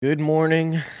Good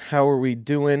morning. How are we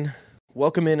doing?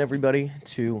 Welcome in, everybody,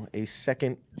 to a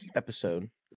second episode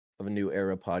of a New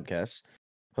Era podcast,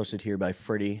 hosted here by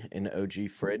Fryddy and OG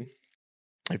Frid.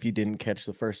 If you didn't catch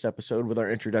the first episode with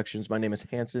our introductions, my name is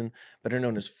Hanson, better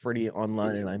known as Fryddy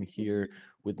online, and I'm here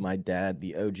with my dad,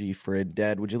 the OG Frid.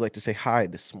 Dad, would you like to say hi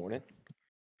this morning?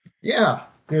 Yeah.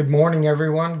 Good morning,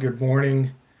 everyone. Good morning,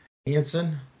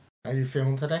 Hanson. How you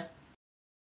feeling today?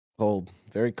 Cold,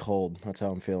 very cold. That's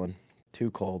how I'm feeling. Too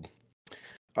cold.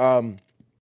 Um,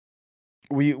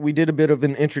 we did a bit of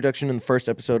an introduction in the first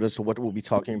episode as to what we'll be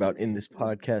talking about in this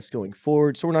podcast going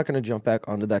forward. So we're not going to jump back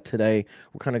onto that today.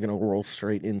 We're kind of going to roll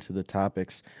straight into the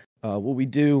topics. What we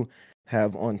do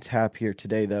have on tap here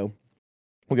today, though,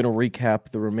 we're going to recap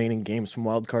the remaining games from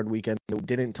Wildcard Weekend that we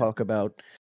didn't talk about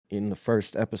in the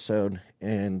first episode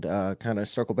and kind of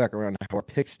circle back around how our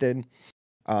picks did.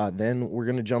 Then we're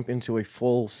going to jump into a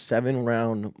full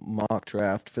 7-round mock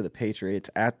draft for the Patriots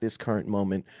at this current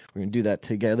moment. We're going to do that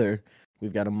together.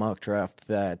 We've got a mock draft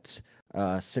that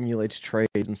simulates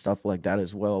trades and stuff like that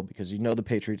as well, because the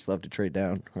Patriots love to trade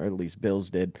down, or at least Bills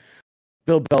did.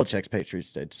 Bill Belichick's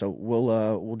Patriots did. So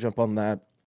we'll jump on that.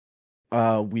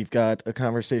 We've got a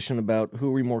conversation about who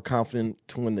are we more confident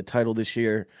to win the title this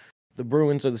year. The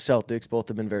Bruins or the Celtics both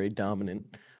have been very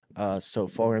dominant so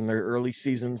far in their early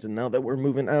seasons, and now that we're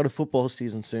moving out of football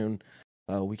season soon,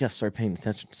 we got to start paying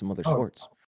attention to some other sports.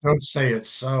 Don't say it's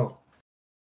so.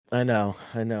 I know.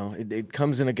 It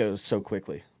comes and it goes so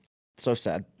quickly. So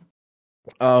sad.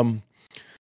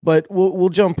 But we'll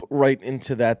jump right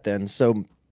into that then. So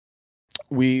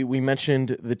we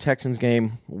mentioned the Texans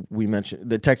game. We mentioned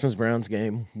the Texans Browns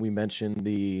game. We mentioned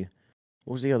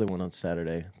what was the other one on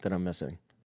Saturday that I'm missing?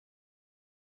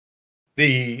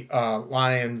 The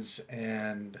Lions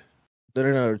and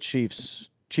No, Chiefs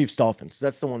Dolphins.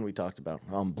 That's the one we talked about.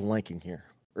 I'm blanking here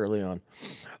early on.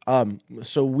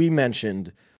 So we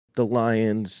mentioned the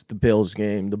Lions, the Bills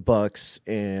game, the Bucks,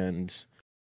 and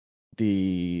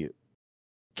the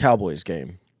Cowboys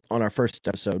game on our first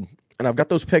episode. And I've got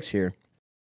those picks here.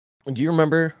 Do you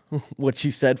remember what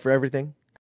you said for everything?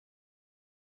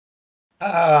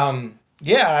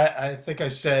 yeah, I think I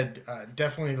said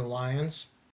definitely the Lions.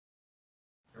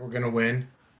 We're gonna win.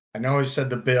 I know I said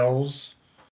the Bills.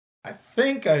 I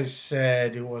think I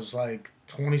said it was like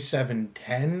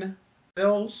 27-10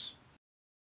 Bills.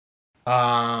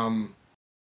 Um,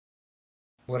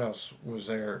 what else was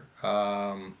there?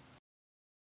 And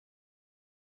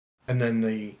then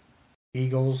the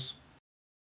Eagles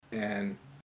and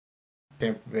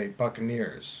Tampa Bay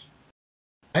Buccaneers.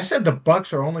 I said the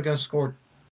Bucks are only going to score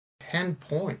 10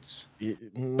 points.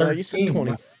 No, you said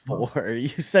 24.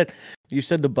 You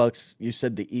said the Bucks. You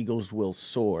said the Eagles will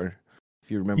soar.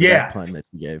 If you remember that pun that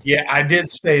you gave. Yeah, I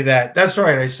did say that. That's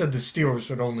right. I said the Steelers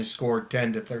would only score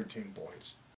 10 to 13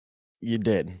 points. You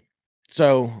did.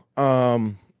 So,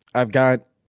 I've got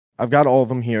all of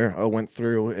them here. I went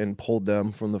through and pulled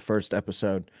them from the first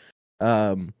episode.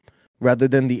 Rather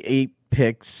than the 8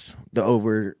 picks, the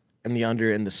over and the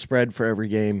under and the spread for every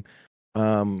game,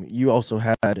 you also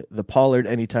had the Pollard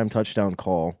anytime touchdown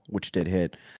call, which did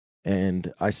hit.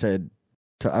 And I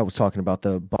was talking about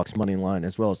the Bucks money line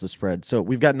as well as the spread. So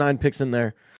we've got 9 picks in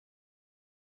there.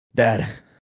 Dad,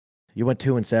 you went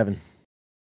 2-7.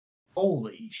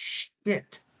 Holy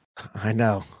shit. I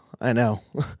know. I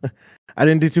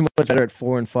didn't do too much better at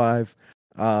 4-5.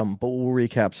 But we'll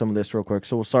recap some of this real quick.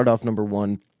 So we'll start off number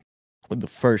 1 with the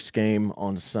first game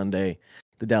on Sunday,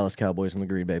 the Dallas Cowboys and the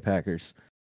Green Bay Packers.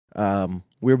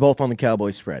 We were both on the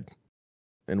Cowboys spread,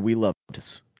 and we loved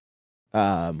this.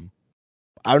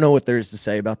 I don't know what there is to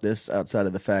say about this outside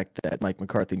of the fact that Mike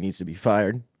McCarthy needs to be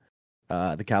fired.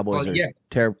 The Cowboys are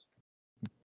terrible.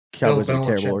 Cowboys are a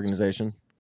terrible organization.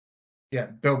 Yeah,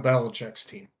 Bill Belichick's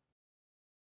team.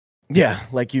 Yeah,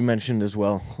 like you mentioned as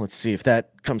well. Let's see if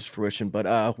that comes to fruition.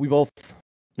 But we both.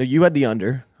 No, you had the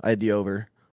under. I had the over.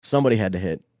 Somebody had to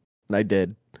hit, and I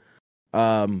did.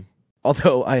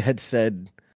 Although I had said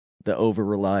the over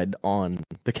relied on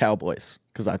the Cowboys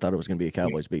because I thought it was going to be a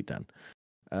Cowboys beatdown.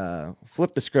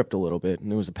 Flipped the script a little bit,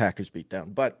 and it was a Packers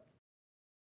beatdown. But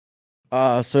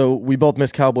so we both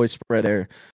missed Cowboys spread there.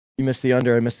 You missed the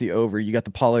under, I missed the over. You got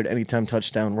the Pollard anytime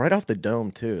touchdown right off the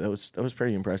dome too. That was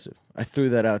pretty impressive. I threw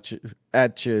that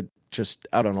at you just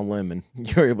out on a limb, and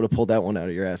you were able to pull that one out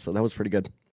of your ass. So that was pretty good.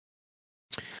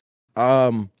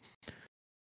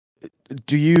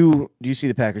 Do you see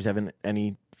the Packers having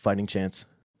any fighting chance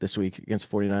this week against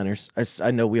 49ers?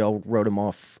 I know we all wrote them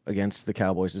off against the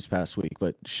Cowboys this past week,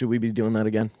 but should we be doing that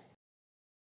again?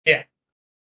 Yeah.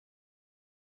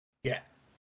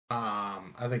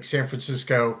 I think San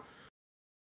Francisco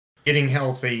getting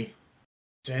healthy,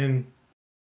 and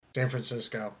San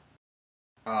Francisco.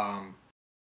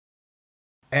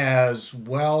 As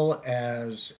well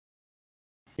as,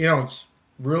 it's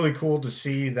really cool to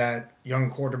see that young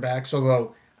quarterbacks.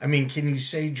 Although, I mean, can you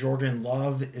say Jordan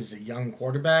Love is a young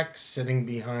quarterback sitting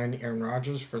behind Aaron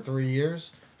Rodgers for 3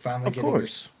 years, finally Of getting his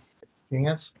course.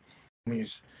 chance? I mean,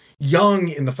 he's young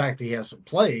in the fact that he hasn't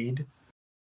played,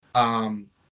 um,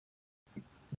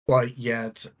 but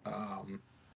yet,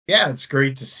 yeah, it's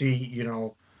great to see.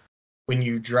 When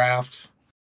you draft,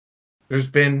 there's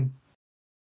been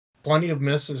plenty of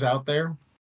misses out there,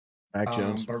 Mac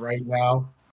Jones. but right now,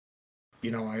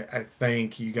 I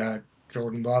think you got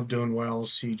Jordan Love doing well,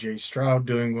 CJ Stroud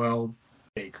doing well,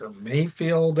 Baker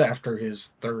Mayfield after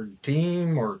his third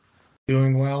team or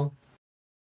doing well,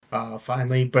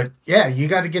 finally. But yeah, you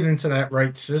got to get into that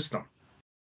right system,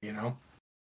 you know,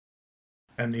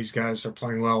 and these guys are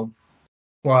playing well.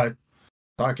 But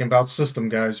talking about system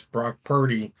guys, Brock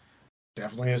Purdy,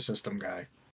 definitely a system guy.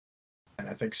 And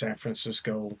I think San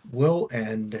Francisco will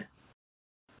end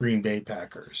Green Bay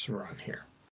Packers run here.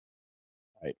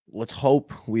 Right. Let's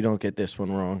hope we don't get this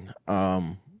one wrong.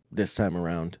 This time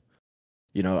around.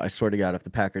 I swear to God, if the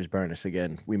Packers burn us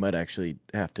again, we might actually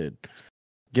have to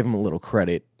give them a little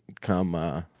credit. Come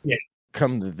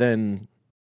then,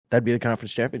 that'd be the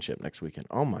conference championship next weekend.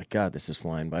 Oh my God, this is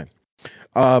flying by.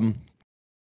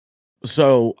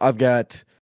 So I've got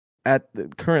at the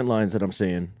current lines that I'm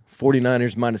seeing,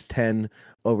 49ers -10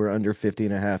 over under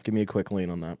 50.5. Give me a quick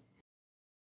lean on that.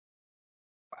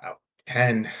 Wow,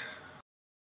 10.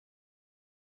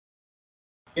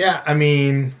 Yeah, I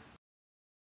mean,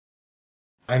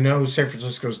 I know San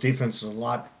Francisco's defense is a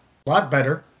lot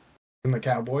better than the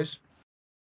Cowboys,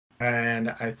 and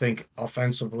I think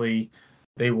offensively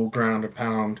they will ground and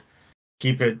pound,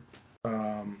 keep it,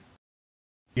 a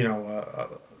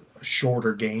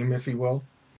shorter game, if you will.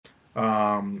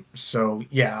 So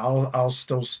yeah, I'll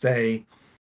still stay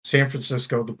San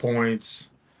Francisco the points,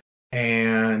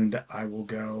 and I'll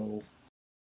go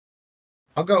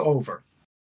over.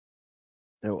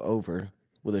 No, over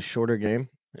with a shorter game.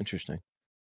 Interesting.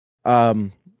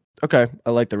 Okay, I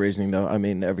like the reasoning though. I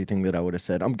mean, everything that I would have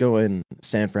said. I'm going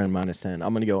San Fran -10.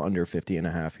 I'm going to go under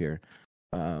 50.5 here.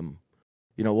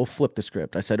 We'll flip the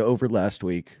script. I said over last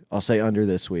week. I'll say under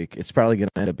this week. It's probably going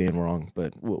to end up being wrong,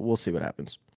 but we'll see what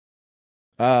happens.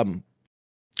 I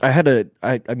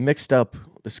mixed up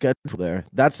the schedule there.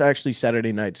 That's actually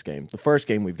Saturday night's game. The first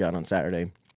game we've got on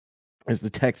Saturday is the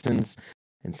Texans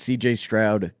and CJ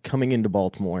Stroud coming into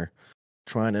Baltimore,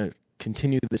 trying to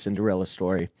continue the Cinderella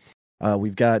story.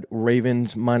 We've got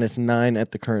Ravens -9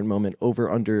 at the current moment, over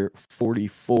under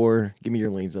 44. Give me your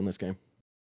leans on this game.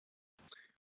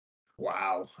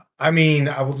 Wow. I mean,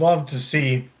 I would love to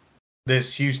see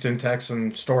this Houston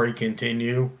Texan story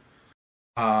continue.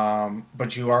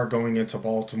 But you are going into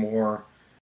Baltimore.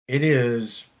 It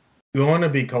is going to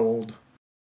be cold.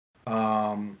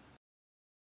 I'll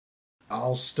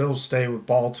still stay with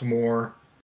Baltimore,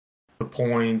 the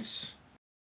points,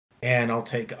 and I'll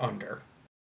take under.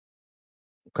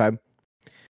 Okay.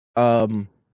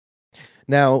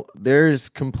 Now there's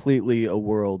completely a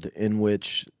world in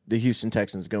which the Houston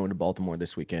Texans go into Baltimore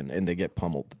this weekend and they get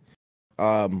pummeled.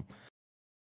 I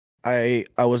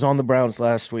was on the Browns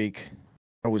last week.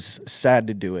 I was sad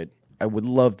to do it. I would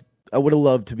have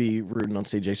loved to be rooting on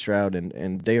CJ Stroud,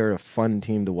 and they are a fun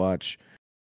team to watch.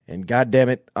 And God damn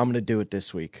it, I'm gonna do it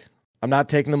this week. I'm not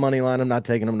taking the money line. I'm not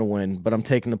taking them to win, but I'm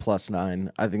taking the +9.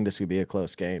 I think this could be a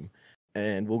close game,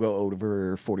 and we'll go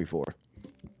over 44.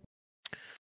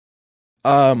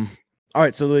 All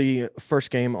right. So the first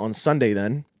game on Sunday,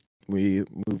 then we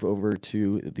move over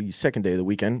to the second day of the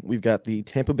weekend. We've got the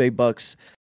Tampa Bay Bucks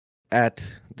at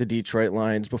the Detroit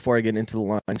Lions. Before I get into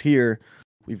the lines here,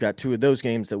 we've got two of those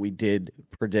games that we did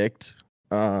predict.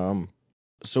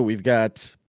 So we've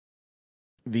got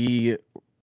the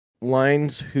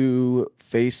Lions who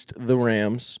faced the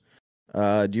Rams.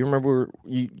 Do you remember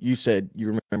you said you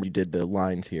remember you did the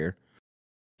lines here?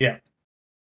 Yeah.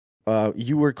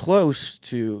 You were close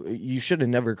to. You should have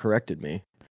never corrected me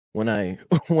when I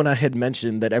had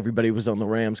mentioned that everybody was on the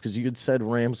Rams, because you had said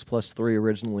Rams +3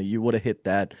 originally. You would have hit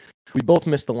that. We both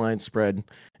missed the line spread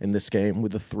in this game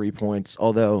with the 3 points.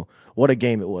 Although, what a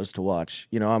game it was to watch.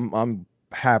 I'm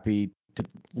happy to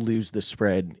lose the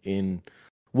spread in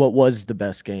what was the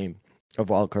best game of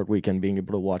Wildcard Weekend, being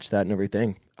able to watch that and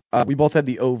everything. We both had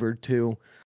the over too.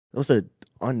 It was an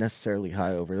unnecessarily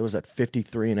high over. It was at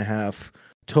 53.5.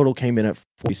 Total came in at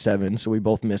 47, so we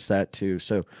both missed that too.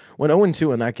 So when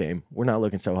 0-2 in that game, we're not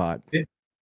looking so hot.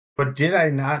 But did I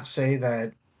not say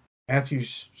that Matthew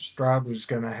Stroud was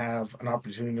going to have an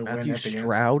opportunity to win at the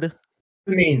Stroud? end?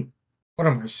 I mean, what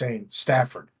am I saying?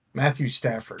 Stafford. Matthew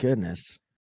Stafford. Goodness.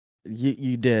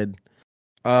 You did.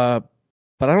 But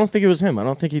I don't think it was him. I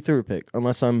don't think he threw a pick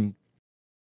unless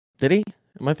did he?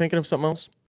 Am I thinking of something else?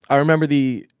 I remember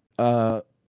the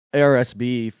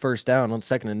ARSB first down on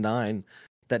 2nd and 9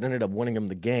 that ended up winning him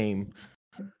the game.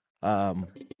 But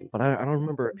I don't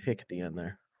remember a pick at the end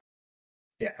there.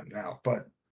 Yeah, no, but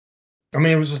I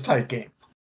mean, it was a tight game.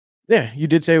 Yeah, you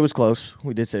did say it was close.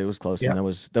 We did say it was close, and that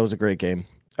was a great game.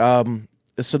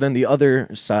 So then the other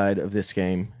side of this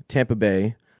game, Tampa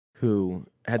Bay, who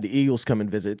had the Eagles come and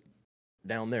visit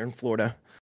down there in Florida,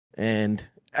 and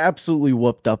absolutely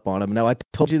whooped up on them. Now I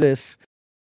told you this.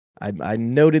 I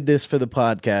noted this for the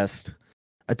podcast.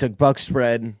 I took Bucks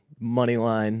spread, money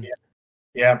line.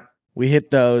 Yeah. We hit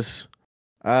those.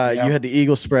 You had the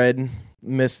Eagle spread,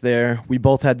 missed there. We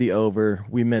both had the over.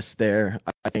 We missed there.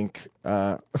 I think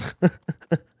I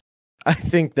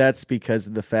think that's because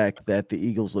of the fact that the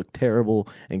Eagles looked terrible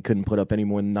and couldn't put up any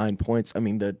more than 9 points. I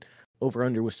mean, the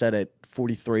over-under was set at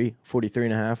 43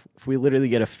 and a half. If we literally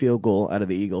get a field goal out of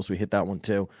the Eagles, we hit that one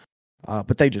too.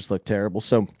 But they just looked terrible.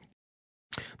 So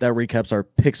that recaps our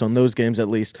picks on those games at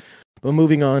least. But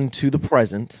moving on to the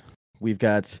present, we've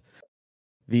got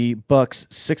the Bucks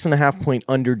 6.5 point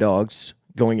underdogs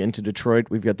going into Detroit.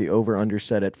 We've got the over-under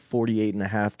set at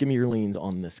 48.5. Give me your leans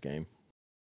on this game.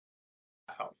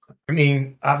 I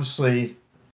mean, obviously,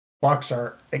 Bucks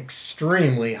are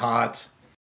extremely hot.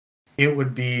 It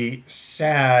would be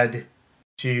sad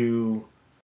to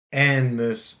end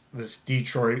this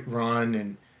Detroit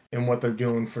run and what they're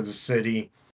doing for the city.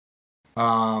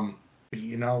 But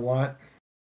you know what?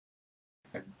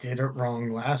 I did it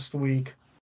wrong last week.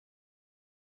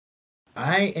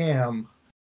 I'm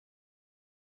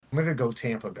going to go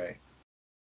Tampa Bay.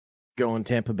 Going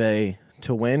Tampa Bay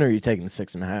to win, or are you taking the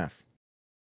 6.5?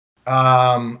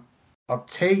 I'll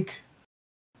take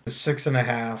the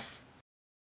 6.5,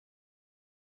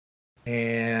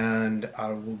 and I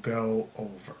will go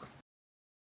over.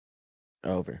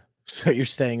 Over. So you're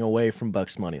staying away from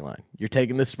Bucks money line. You're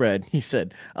taking the spread. He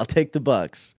said, "I'll take the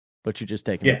Bucks," but you're just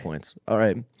taking the points. All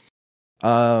right.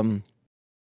 I'm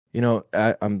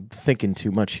thinking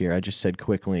too much here. I just said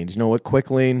quick leans. You know what?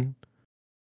 Quick lean.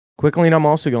 I'm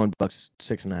also going Bucks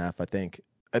 6.5. I think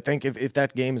if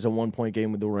that game is a 1 point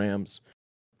game with the Rams,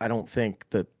 I don't think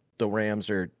that the Rams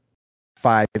are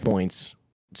 5 points,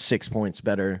 6 points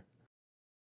better,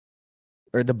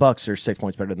 or the Bucks are 6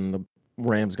 points better than the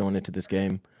Rams going into this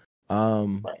game.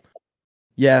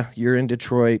 Yeah, you're in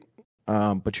Detroit,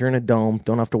 but you're in a dome.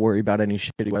 Don't have to worry about any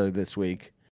shitty weather this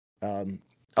week.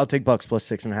 I'll take Bucks plus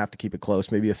 6.5 to keep it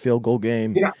close. Maybe a field goal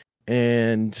game. Yeah.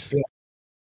 And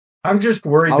I'm just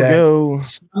worried that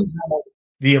somehow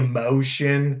the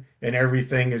emotion and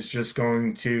everything is just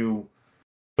going to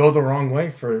go the wrong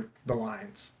way for the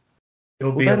Lions.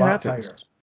 It'll be a lot tighter.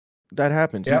 That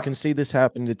happens. Yep. You can see this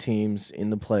happen to teams in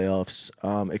the playoffs,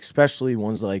 especially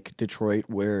ones like Detroit,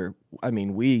 where, I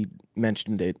mean, we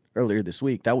mentioned it earlier this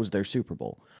week. That was their Super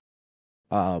Bowl.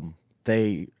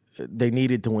 They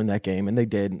needed to win that game, and they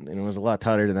did, and it was a lot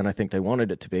tighter than I think they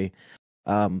wanted it to be.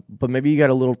 But maybe you got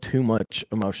a little too much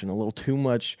emotion, a little too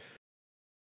much,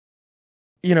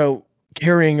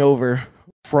 carrying over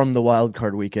from the wild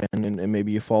card weekend, and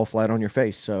maybe you fall flat on your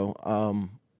face. So, I'm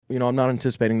not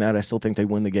anticipating that. I still think they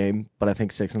win the game, but I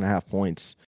think 6.5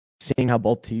 points. Seeing how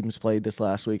both teams played this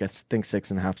last week, I think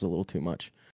 6.5 is a little too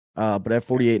much. But at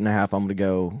 48.5, I'm going to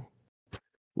go,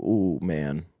 ooh,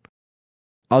 man.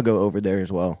 I'll go over there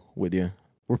as well with you.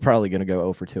 We're probably going to go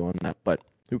over 2 on that, but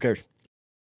who cares?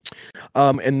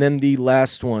 And then the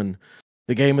last one,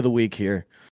 the game of the week here.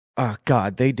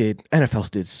 God,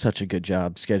 NFL did such a good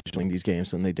job scheduling these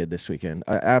games than they did this weekend.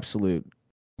 Absolute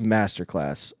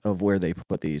masterclass of where they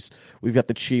put these. We've got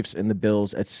the Chiefs and the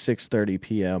Bills at 6:30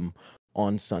 p.m.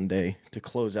 on Sunday to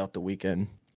close out the weekend.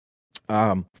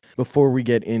 Before we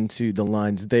get into the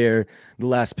lines there, the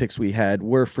last picks we had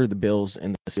were for the Bills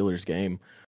and the Steelers game.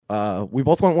 We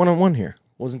both went 1-on-1 here.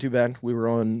 Wasn't too bad. We were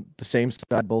on the same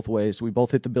side both ways. We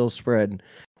both hit the Bills spread.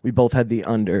 We both had the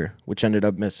under, which ended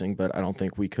up missing, but I don't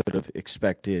think we could have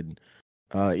expected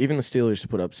even the Steelers to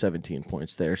put up 17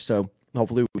 points there. So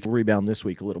hopefully we can rebound this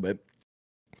week a little bit.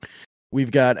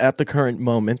 We've got, at the current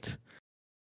moment,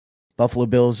 Buffalo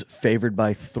Bills favored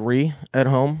by 3 at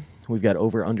home. We've got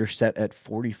over-under set at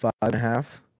 45.5.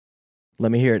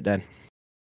 Let me hear it, Dan.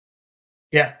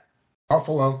 Yeah,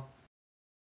 Buffalo.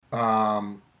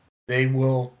 They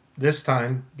will, this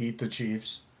time, beat the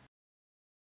Chiefs.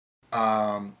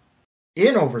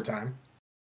 In overtime.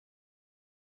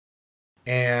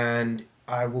 And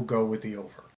I will go with the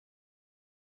over.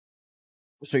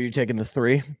 So you're taking the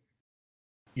 3?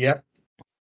 Yep.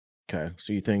 Okay.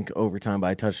 So you think overtime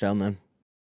by a touchdown then?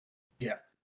 Yeah.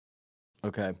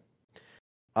 Okay.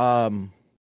 Um,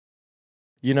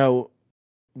 you know,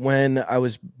 when I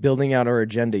was building out our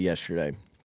agenda yesterday,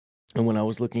 and when I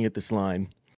was looking at this line,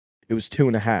 it was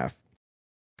 2.5.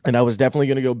 And I was definitely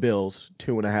going to go Bills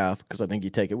 2.5 because I think you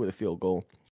take it with a field goal.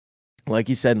 Like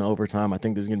you said in overtime, I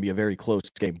think this is going to be a very close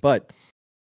game. But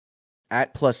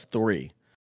at +3,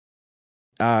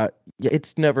 yeah,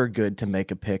 it's never good to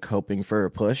make a pick hoping for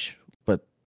a push. But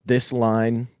this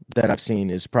line that I've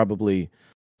seen is probably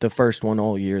the first one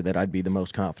all year that I'd be the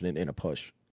most confident in a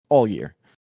push all year.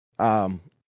 Um,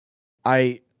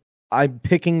 I'm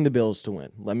picking the Bills to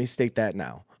win. Let me state that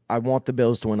now. I want the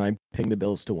Bills to win. I'm picking the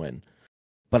Bills to win.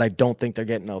 But I don't think they're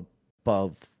getting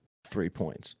above 3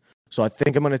 points. So I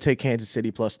think I'm going to take Kansas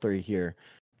City +3 here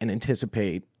and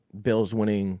anticipate Bills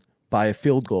winning by a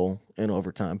field goal in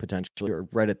overtime potentially or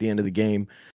right at the end of the game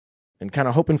and kind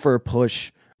of hoping for a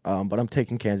push. But I'm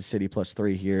taking Kansas City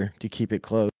 +3 here to keep it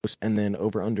close. And then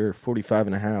over under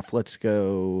 45.5. Let's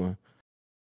go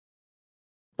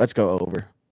over.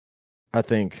 I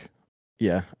think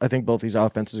both these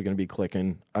offenses are going to be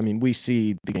clicking. I mean, we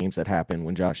see the games that happen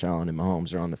when Josh Allen and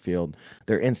Mahomes are on the field.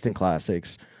 They're instant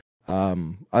classics. I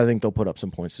think they'll put up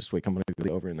some points this week. I'm going to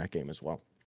go over in that game as well.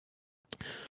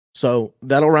 So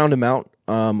that'll round them out.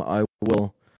 I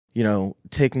will,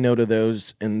 take note of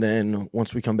those. And then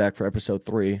once we come back for episode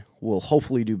 3, we'll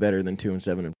hopefully do better than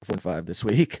 2-7 and 4-5 this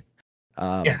week.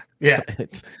 Yeah.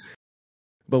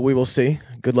 But we will see.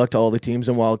 Good luck to all the teams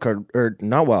in not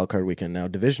wildcard weekend now,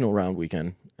 divisional round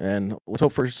weekend. And let's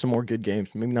hope for some more good games.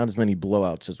 Maybe not as many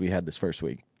blowouts as we had this first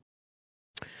week.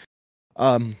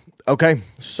 Okay,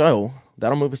 so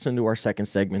that'll move us into our second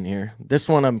segment here. This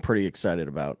one I'm pretty excited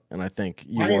about, and I think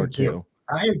you are too.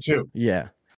 I am too. Yeah.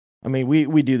 I mean,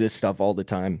 we do this stuff all the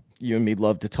time. You and me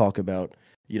love to talk about,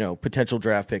 potential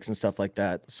draft picks and stuff like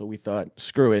that. So we thought,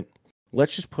 screw it.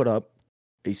 Let's just put up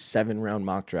a 7-round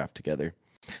mock draft together.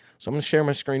 So I'm going to share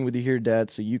my screen with you here,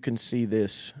 Dad, so you can see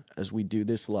this as we do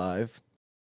this live.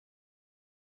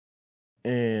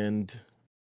 And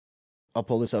I'll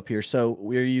pull this up here. So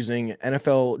we're using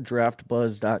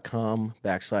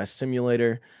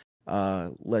NFLDraftBuzz.com/simulator.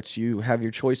 Lets you have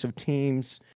your choice of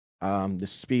teams, the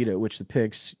speed at which the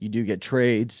picks. You do get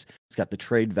trades. It's got the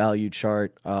trade value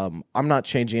chart. I'm not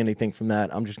changing anything from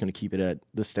that. I'm just going to keep it at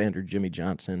the standard Jimmy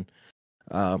Johnson.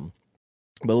 But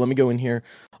let me go in here.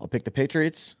 I'll pick the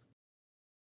Patriots.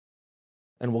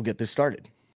 And we'll get this started.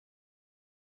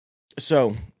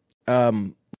 So,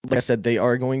 like I said, they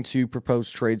are going to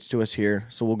propose trades to us here.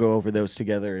 So we'll go over those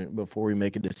together before we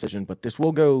make a decision. But this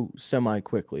will go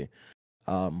semi-quickly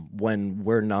when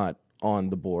we're not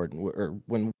on the board or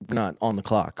when we're not on the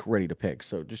clock ready to pick.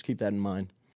 So just keep that in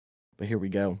mind. But here we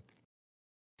go.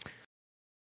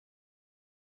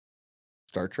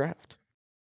 Start draft.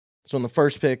 So in the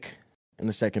first pick, and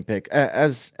the second pick,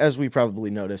 as we probably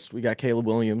noticed, we got Caleb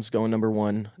Williams going number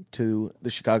 1 to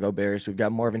the Chicago Bears. We've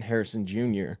got Marvin Harrison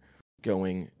Jr.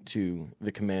 going to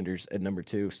the Commanders at number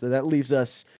 2. So that leaves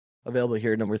us available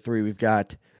here at number 3. We've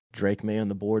got Drake May on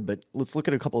the board, but let's look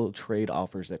at a couple of trade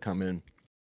offers that come in.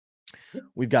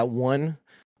 We've got one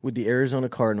with the Arizona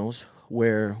Cardinals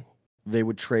where they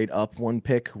would trade up 1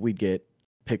 pick. We'd get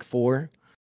pick 4.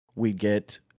 We'd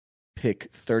get pick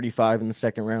 35 in the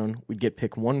second round. We'd get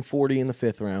pick 140 in the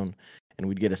 5th round, and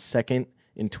we'd get a second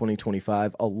in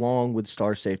 2025 along with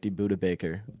star safety Budda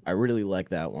Baker. I really like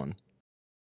that one.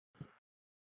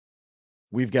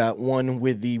 We've got one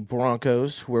with the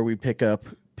Broncos where we pick up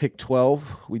pick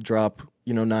 12. We drop,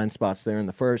 9 spots there in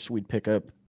the first. We'd pick up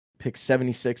pick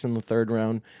 76 in the 3rd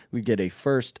round. We'd get a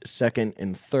 1st, 2nd,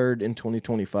 and 3rd in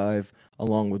 2025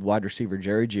 along with wide receiver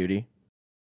Jerry Jeudy.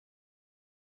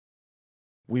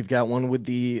 We've got one with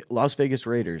the Las Vegas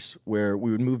Raiders where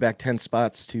we would move back 10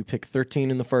 spots to pick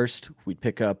 13 in the 1st. We'd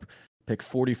pick up pick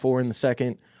 44 in the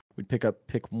 2nd. We'd pick up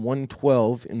pick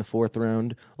 112 in the 4th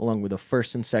round, along with a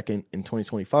 1st and 2nd in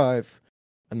 2025.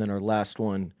 And then our last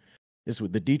one is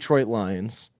with the Detroit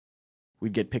Lions.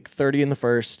 We'd get pick 30 in the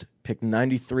 1st, pick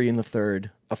 93 in the 3rd,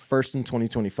 a 1st in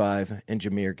 2025, and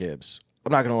Jahmyr Gibbs.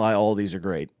 I'm not going to lie, all of these are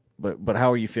great. But how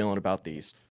are you feeling about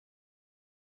these?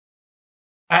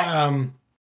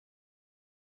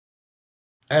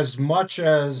 As much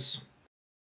as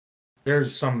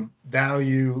there's some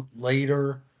value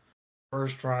later,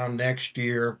 first round next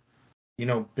year,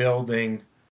 building,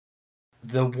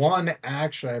 the one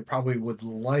actually I probably would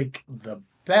like the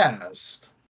best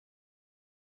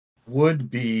would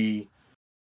be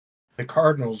the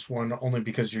Cardinals one, only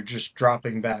because you're just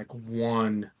dropping back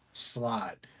 1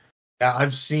 slot. Now I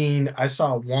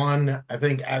saw one, I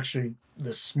think actually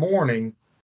this morning,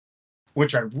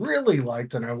 which I really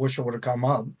liked, and I wish it would have come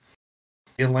up.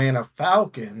 The Atlanta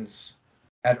Falcons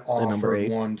had The number offered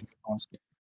 8. one to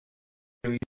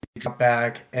drop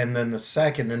back, and then the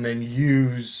second, and then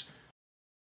use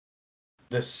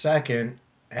the second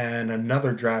and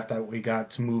another draft that we got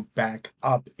to move back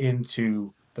up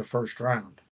into the first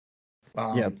round.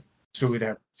 Yep. So we'd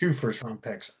have 2 first-round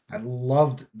picks. I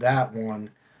loved that one.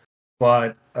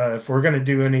 But if we're going to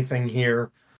do anything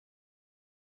here,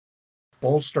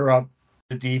 bolster up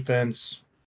the defense.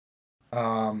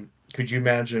 Could you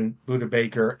imagine Buda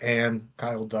Baker and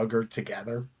Kyle Duggar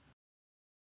together?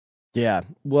 Yeah.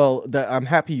 Well, I'm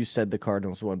happy you said the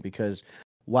Cardinals one because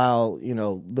while,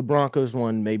 the Broncos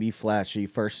one may be flashy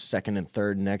first, second, and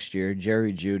third next year,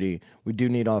 Jerry Jeudy, we do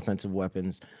need offensive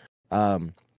weapons.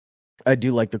 I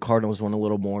do like the Cardinals one a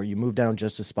little more. You move down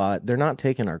just a spot. They're not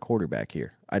taking our quarterback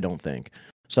here, I don't think.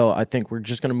 So I think we're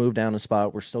just going to move down a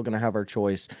spot. We're still going to have our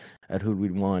choice at who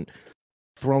we'd want.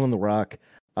 Throwing the rock.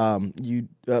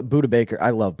 Buda Baker. I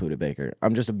love Buda Baker.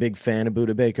 I'm just a big fan of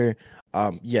Buda Baker.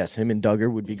 Yes, him and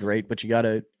Duggar would be great, but you got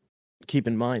to keep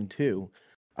in mind, too,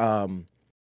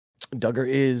 Duggar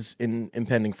is an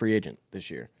impending free agent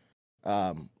this year.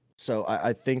 So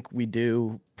I think we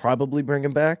do probably bring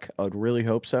him back. I would really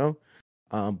hope so.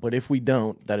 But if we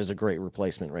don't, that is a great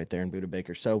replacement right there in Buda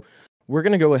Baker. So we're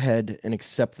going to go ahead and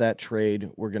accept that trade.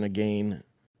 We're going to gain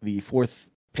the 4th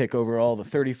pick overall, the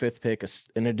 35th pick,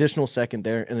 an additional second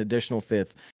there, an additional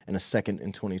 5th, and a second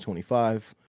in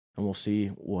 2025. And we'll see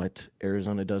what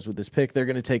Arizona does with this pick. They're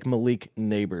going to take Malik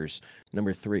Neighbors,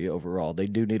 number 3 overall. They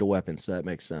do need a weapon, so that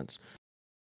makes sense.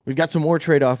 We've got some more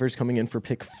trade offers coming in for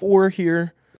pick 4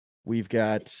 here. We've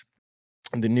got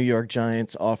the New York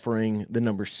Giants offering the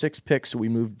number 6 pick, so we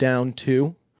move down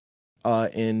 2,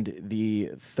 and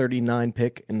the 39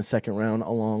 pick in the second round,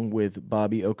 along with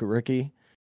Bobby Okereke,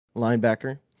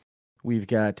 linebacker. We've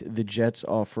got the Jets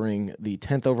offering the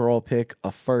 10th overall pick, a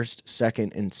 1st,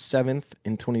 2nd, and 7th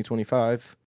in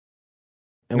 2025.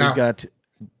 And No. we've got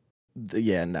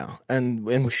And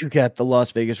we've got the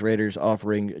Las Vegas Raiders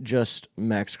offering just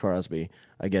Max Crosby.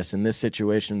 I guess in this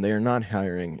situation, they are not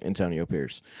hiring Antonio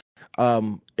Pierce.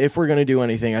 If we're going to do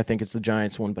anything, I think it's the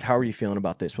Giants one. But how are you feeling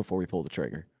about this before we pull the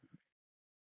trigger?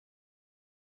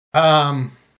 I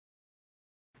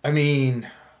mean,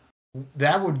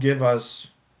 that would give us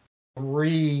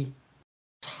 3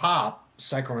 top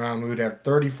second round. We would have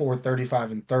 34,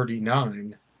 35, and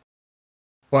 39.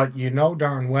 But you know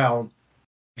darn well,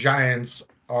 Giants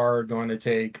are going to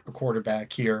take a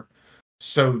quarterback here.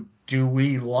 So do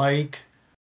we like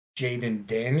Jaden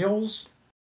Daniels,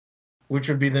 which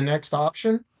would be the next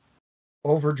option,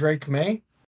 over Drake May?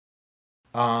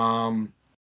 Or,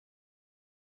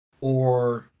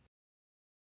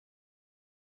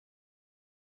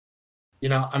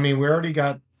 we already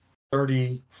got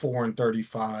 34 and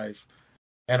 35.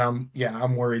 And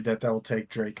I'm worried that they'll take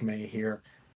Drake May here.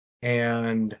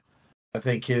 And I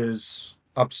think his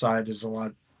upside is a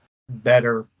lot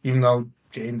better, even though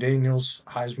Jaden Daniels,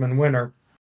 Heisman winner.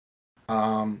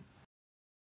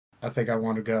 I think I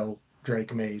want to go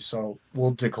Drake May, so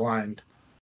we'll decline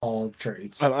all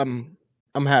trades. I'm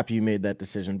happy you made that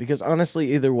decision because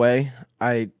honestly, either way,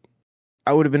 I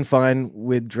would have been fine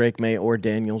with Drake May or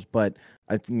Daniels, but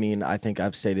I think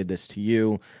I've stated this to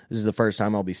you. This is the first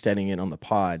time I'll be stating it on the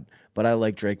pod, but I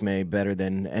like Drake May better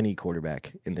than any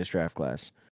quarterback in this draft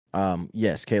class.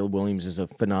 Yes, Caleb Williams is a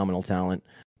phenomenal talent,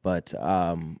 but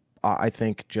I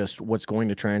think just what's going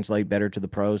to translate better to the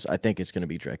pros, I think it's going to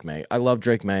be Drake May. I love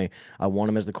Drake May. I want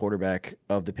him as the quarterback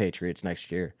of the Patriots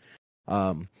next year.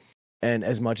 And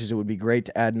as much as it would be great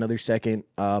to add another second,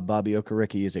 Bobby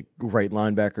Okereke is a great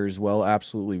linebacker as well.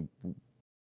 Absolutely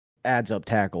adds up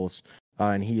tackles,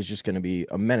 and he is just going to be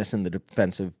a menace in the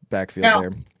defensive backfield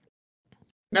there.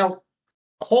 Now,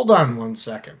 hold on one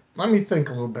second. Let me think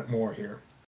a little bit more here.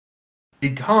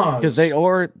 Because they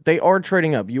are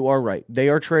trading up. You are right. They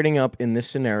are trading up in this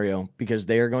scenario because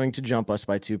they are going to jump us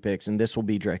by 2 picks, and this will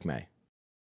be Drake May.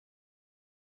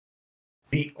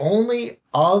 The only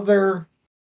other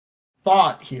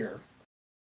thought here,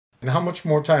 and how much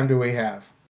more time do we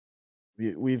have?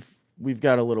 We've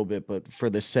got a little bit, but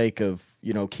for the sake of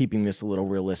keeping this a little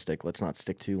realistic, let's not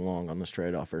stick too long on this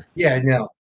trade offer. Yeah, no.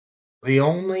 The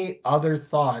only other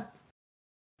thought: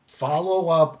 follow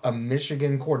up a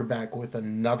Michigan quarterback with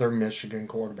another Michigan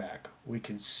quarterback. We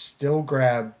could still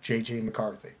grab J.J.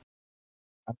 McCarthy.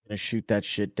 I'm gonna shoot that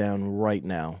shit down right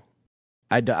now.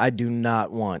 I do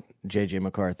not want J.J.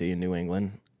 McCarthy in New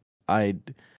England.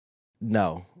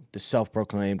 No, the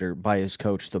self-proclaimed, or by his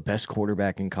coach, the best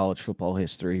quarterback in college football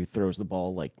history who throws the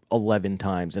ball like 11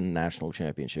 times in a national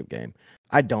championship game.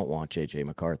 I don't want J.J.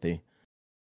 McCarthy.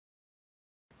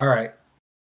 All right.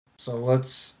 So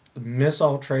let's miss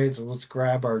all trades and let's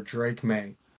grab our Drake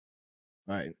May.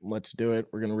 All right, let's do it.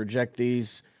 We're going to reject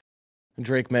these.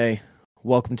 Drake May,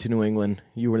 welcome to New England.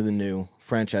 You are the new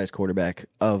franchise quarterback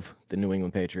of the New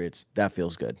England Patriots. That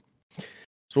feels good.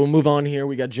 So we'll move on here.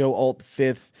 We got Joe Alt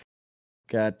 5th,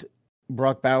 got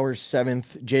Brock Bowers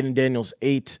 7th, Jaden Daniels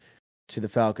 8th to the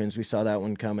Falcons. We saw that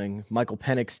one coming. Michael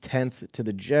Penix 10th to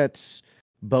the Jets,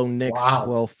 Bo Nix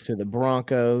 12th to the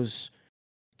Broncos,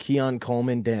 Keon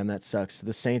Coleman, damn, that sucks, to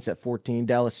the Saints at 14,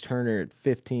 Dallas Turner at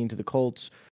 15 to the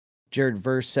Colts, Jared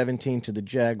Verse 17 to the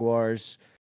Jaguars,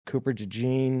 Cooper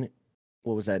DeJean,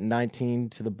 what was that, 19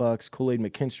 to the Bucks, Kool-Aid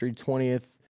McKinstry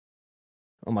 20th.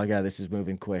 Oh my God, this is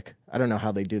moving quick. I don't know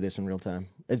how they do this in real time.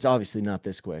 It's obviously not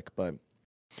this quick, but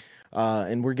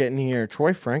and we're getting here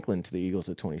Troy Franklin to the Eagles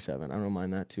at 27. I don't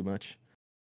mind that too much.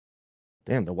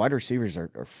 Damn, the wide receivers are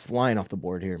flying off the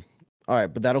board here. All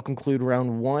right, but that'll conclude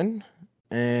round 1.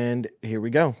 And here we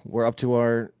go. We're up to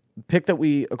our pick that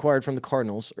we acquired from the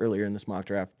Cardinals earlier in this mock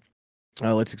draft.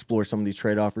 Let's explore some of these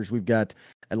trade offers. We've got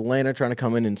Atlanta trying to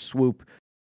come in and swoop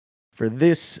for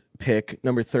this pick,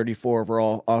 number 34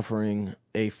 overall, offering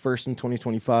a first in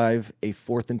 2025, a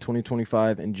fourth in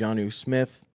 2025, and Jonnu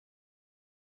Smith.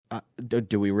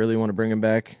 Do we really want to bring him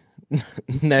back?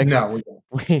 Next, No,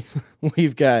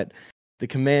 we've got the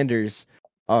Commanders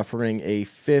offering a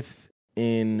fifth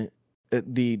in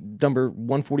the number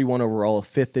 141 overall, a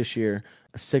fifth this year,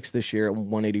 a sixth this year,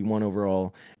 181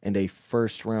 overall, and a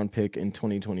first round pick in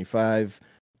 2025.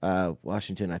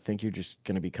 Washington, I think you're just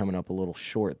going to be coming up a little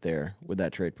short there with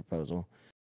that trade proposal.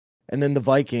 And then the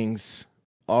Vikings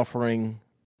offering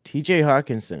TJ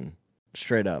Hawkinson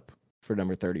straight up for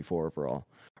number 34 overall.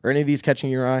 Are any of these catching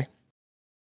your eye?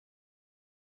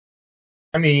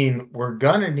 I mean, we're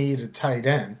going to need a tight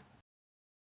end.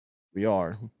 We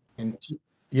are. And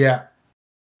yeah.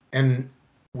 And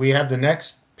we have the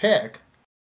next pick.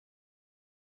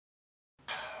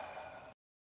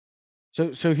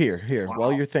 So here, wow.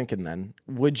 While you're thinking then,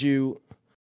 would you,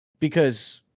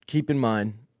 because keep in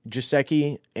mind,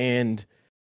 Gesicki and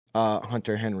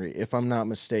Hunter Henry, if I'm not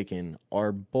mistaken,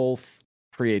 are both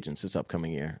free agents this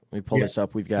upcoming year. Let me pull this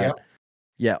up. We've got,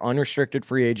 unrestricted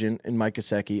free agent in Mike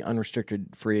Gesicki, unrestricted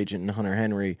free agent in Hunter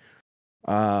Henry.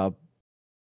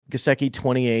 Gesicki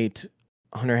 28,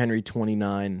 Hunter Henry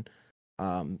 29.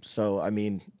 So, I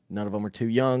mean, none of them are too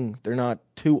young. They're not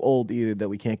too old either that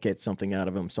we can't get something out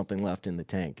of them, something left in the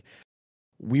tank.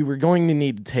 We were going to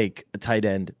need to take a tight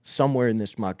end somewhere in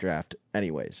this mock draft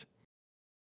anyways.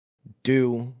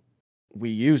 Do we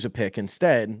use a pick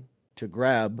instead to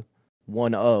grab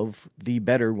one of the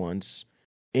better ones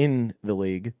in the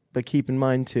league? But keep in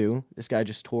mind, too, this guy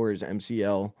just tore his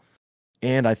MCL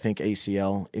and I think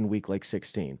ACL in week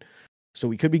 16. So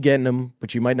we could be getting him,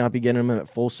 but you might not be getting him at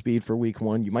full speed for week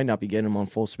 1. You might not be getting him on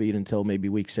full speed until maybe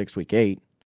week 6, week 8.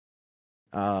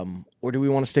 Or do we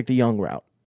want to stick the young route?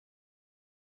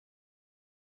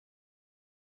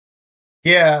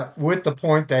 Yeah, with the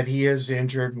point that he is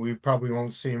injured, we probably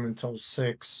won't see him until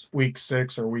week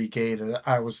 6 or week 8.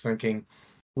 I was thinking,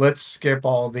 let's skip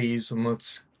all these and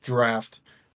let's draft.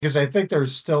 Because I think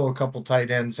there's still a couple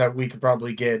tight ends that we could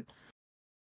probably get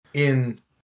in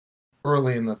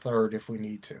early in the third if we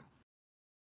need to.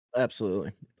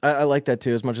 Absolutely. I like that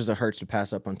too, as much as it hurts to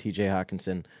pass up on TJ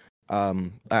Hawkinson.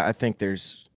 I think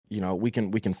there's, we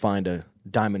can find a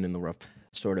diamond in the rough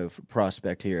sort of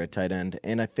prospect here at tight end.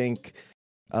 And I think,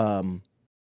 Hawkinson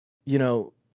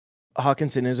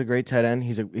is a great tight end.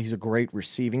 He's a great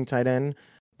receiving tight end.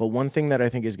 But one thing that I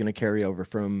think is going to carry over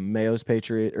from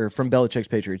Belichick's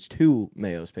Patriots to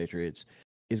Mayo's Patriots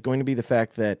is going to be the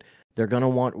fact that they're going to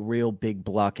want real big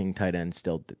blocking tight ends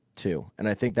still too. And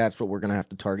I think that's what we're going to have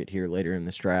to target here later in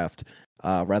this draft,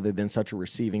 rather than such a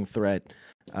receiving threat.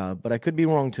 But I could be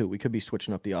wrong too. We could be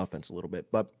switching up the offense a little bit.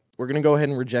 But we're going to go ahead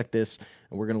and reject this,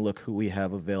 and we're going to look who we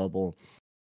have available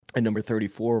at number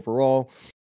 34 overall.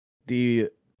 The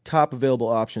top available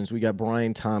options, we got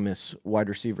Brian Thomas, wide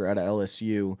receiver out of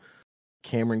LSU,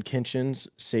 Cameron Kinchins,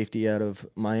 safety out of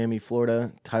Miami,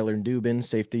 Florida, Tyler Dubin,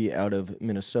 safety out of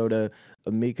Minnesota,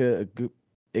 Emeka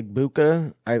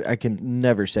Egbuka, I can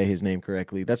never say his name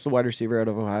correctly. That's the wide receiver out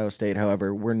of Ohio State.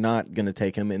 However, we're not going to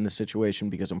take him in this situation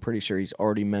because I'm pretty sure he's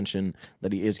already mentioned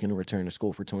that he is going to return to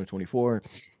school for 2024.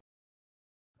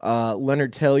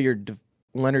 Leonard Taylor,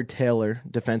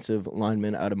 defensive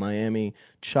lineman out of Miami,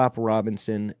 Chop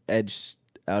Robinson, edge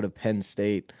out of Penn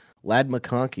State, Ladd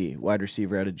McConkey, wide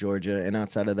receiver out of Georgia. And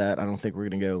outside of that, I don't think we're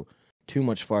going to go too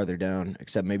much farther down,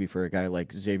 except maybe for a guy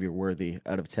like Xavier Worthy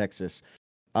out of Texas.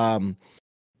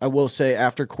 I will say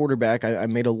after quarterback, I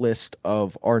made a list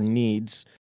of our needs.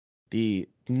 The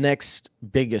next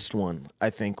biggest one, I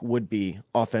think, would be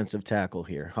offensive tackle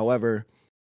here. However,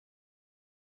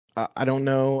 I don't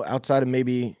know, outside of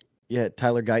maybe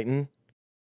Tyler Guyton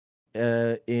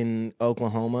in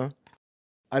Oklahoma,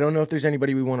 I don't know if there's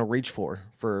anybody we want to reach for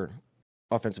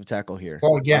offensive tackle here.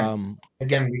 Well,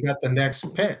 again, we got the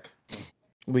next pick.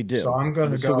 We do. So I'm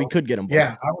going to go. So we could get him.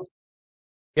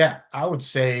 I would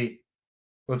say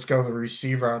let's go the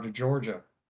receiver out of Georgia.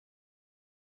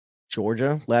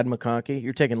 Georgia, Ladd McConkey.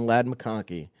 You're taking Ladd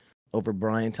McConkey over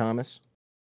Brian Thomas.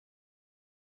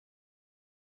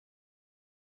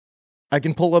 I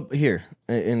can pull up here,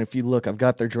 and if you look, I've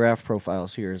got their draft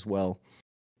profiles here as well.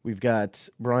 We've got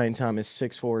Brian Thomas,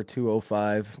 6'4",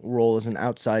 205, role as an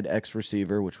outside X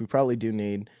receiver, which we probably do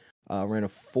need. Ran a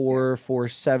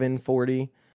 4.47 40.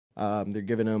 They're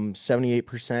giving him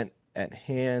 78% at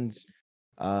hands,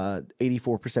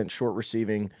 84% short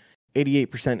receiving,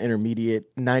 88%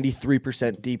 intermediate,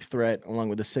 93% deep threat, along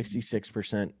with a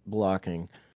 66% blocking.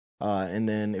 And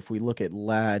then if we look at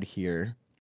Ladd here,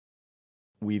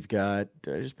 we've got,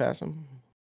 did I just pass him?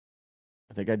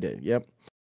 I think I did. Yep.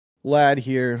 Ladd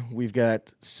here, we've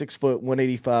got 6 foot,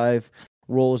 185,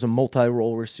 role as a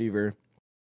multi-role receiver,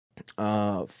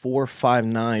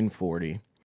 4.59 40.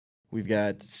 We've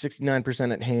got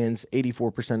 69% at hands,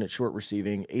 84% at short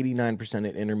receiving, 89%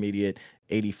 at intermediate,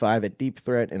 85 at deep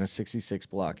threat, and a 66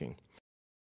 blocking.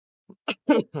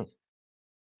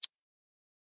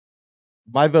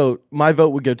 My vote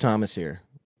would go Thomas here,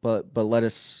 but let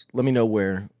me know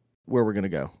where we're gonna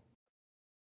go.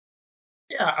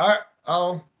 Yeah,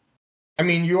 I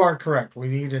mean, you are correct. We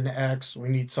need an X. We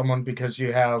need someone because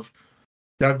you have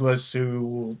Douglas who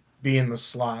will be in the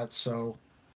slot, so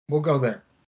we'll go there.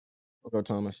 We'll go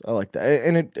Thomas. I like that.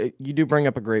 And you do bring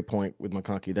up a great point with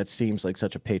McConkey. That seems like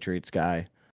such a Patriots guy.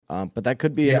 But that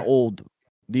could be the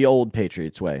old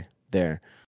Patriots way there.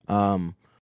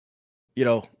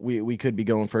 We could be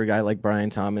going for a guy like Brian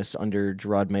Thomas under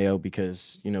Gerard Mayo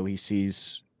because, he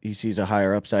sees a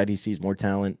higher upside. He sees more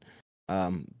talent.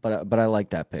 But I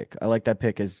like that pick. I like that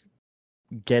pick as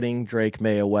getting Drake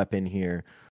May a weapon here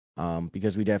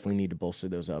because we definitely need to bolster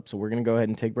those up. So we're going to go ahead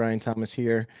and take Brian Thomas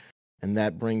here. And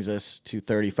that brings us to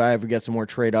 35. We got some more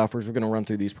trade offers. We're going to run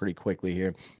through these pretty quickly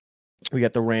here. We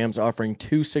got the Rams offering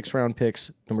 2 6-round picks,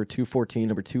 number 214,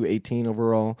 number 218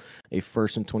 overall, a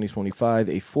first in 2025,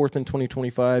 a fourth in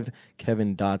 2025,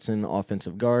 Kevin Dotson,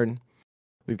 offensive guard.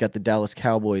 We've got the Dallas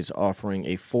Cowboys offering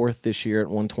a fourth this year at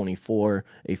 124,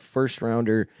 a first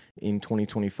rounder in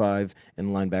 2025, and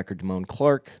linebacker Damone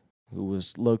Clark, who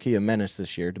was low-key a menace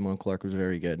this year. Damone Clark was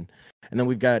very good. And then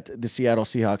we've got the Seattle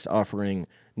Seahawks offering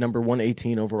number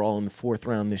 118 overall in the fourth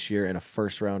round this year and a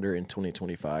first rounder in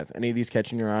 2025. Any of these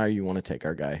catching your eye, or you want to take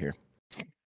our guy here?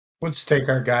 Let's take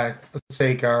our guy. Let's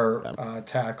take our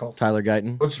tackle. Tyler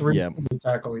Guyton? Let's read the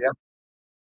tackle, yep.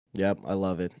 Yep, I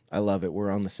love it.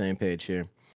 We're on the same page here.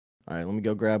 All right, let me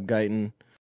go grab Guyton.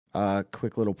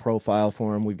 Quick little profile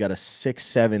for him. We've got a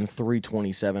 6'7",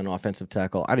 327 offensive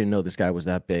tackle. I didn't know this guy was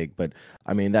that big, but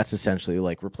I mean, that's essentially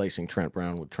like replacing Trent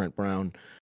Brown with Trent Brown.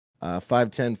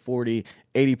 5'10", 40,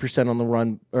 80% on the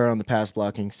run or on the pass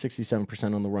blocking,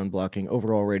 67% on the run blocking,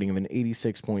 overall rating of an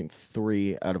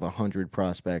 86.3 out of 100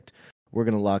 prospect. We're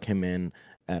going to lock him in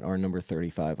at our number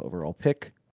 35 overall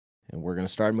pick, and we're going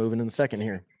to start moving in the second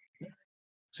here.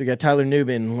 So we got Tyler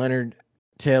Nubin, Leonard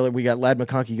Taylor. We got Ladd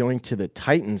McConkey going to the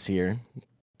Titans here.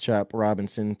 Chop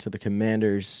Robinson to the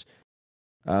Commanders.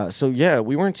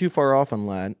 We weren't too far off on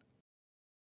Ladd.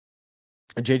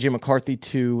 J.J. McCarthy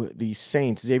to the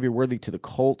Saints. Xavier Worthy to the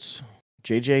Colts.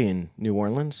 J.J. in New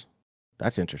Orleans.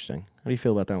 That's interesting. How do you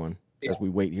feel about that one as we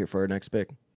wait here for our next pick?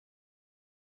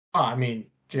 I mean,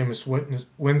 Jameis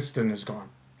Winston is gone,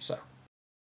 so.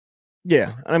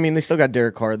 Yeah, I mean, they still got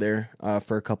Derek Carr there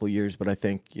for a couple years, but I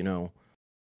think,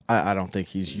 I don't think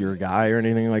he's your guy or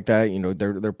anything like that.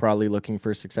 They're probably looking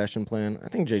for a succession plan. I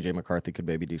think J.J. McCarthy could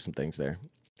maybe do some things there.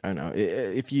 I don't know.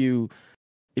 If you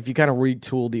kind of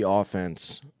retool the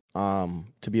offense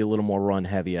to be a little more run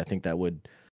heavy, I think that would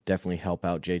definitely help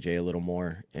out J.J. a little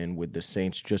more. And with the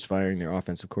Saints just firing their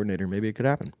offensive coordinator, maybe it could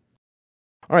happen.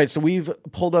 All right, so we've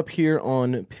pulled up here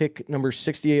on pick number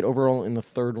 68 overall in the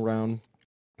third round.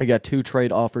 I got 2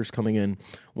 trade offers coming in.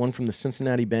 One from the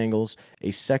Cincinnati Bengals, a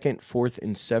second, fourth,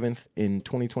 and seventh in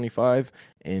 2025,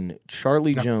 and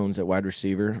Charlie Jones at wide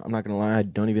receiver. I'm not going to lie, I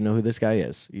don't even know who this guy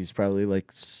is. He's probably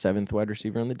like 7th wide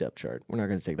receiver on the depth chart. We're not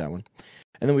going to take that one.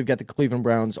 And then we've got the Cleveland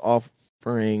Browns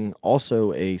offering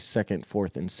also a second,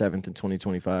 fourth, and seventh in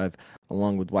 2025,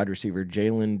 along with wide receiver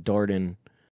Jalen Darden,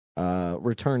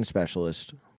 return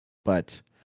specialist. But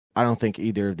I don't think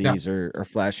either of these are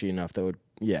flashy enough that would,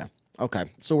 Okay,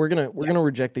 so we're gonna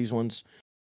reject these ones,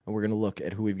 and we're gonna look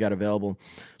at who we've got available.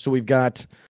 So we've got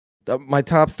my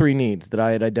top 3 needs that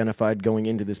I had identified going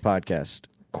into this podcast: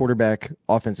 quarterback,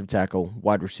 offensive tackle,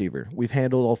 wide receiver. We've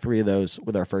handled all 3 of those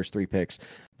with our first 3 picks.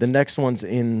 The next ones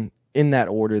in that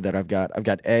order that I've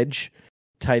got edge,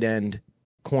 tight end,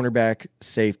 cornerback,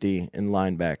 safety, and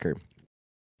linebacker.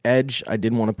 Edge, I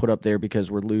didn't want to put up there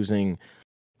because we're losing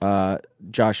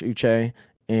Josh Uche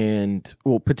and,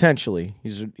 well, potentially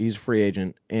he's a free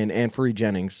agent, and Anfernee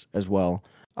Jennings as well.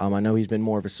 I know he's been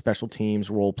more of a special teams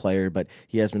role player, but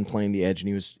he has been playing the edge, and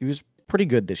he was pretty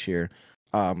good this year.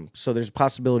 So there's a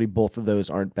possibility both of those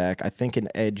aren't back. I think an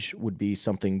edge would be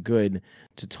something good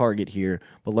to target here,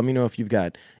 but let me know if you've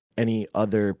got any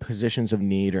other positions of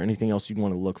need or anything else you'd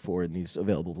want to look for in these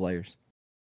available players.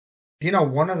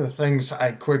 One of the things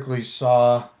I quickly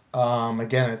saw,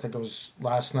 again, I think it was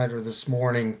last night or this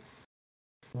morning,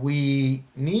 we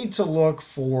need to look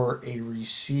for a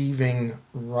receiving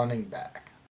running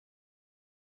back.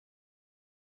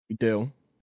 We do.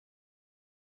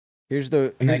 Here's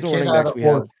the running backs we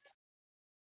have.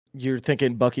 You're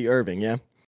thinking Bucky Irving, yeah?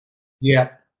 Yeah.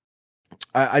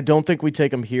 I don't think we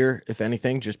take him here, if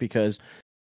anything, just because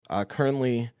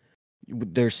currently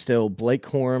there's still Blake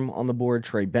Corum on the board,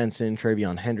 Trey Benson,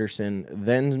 Travion Henderson,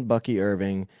 then Bucky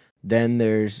Irving, then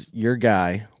there's your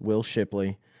guy, Will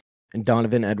Shipley, and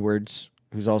Donovan Edwards,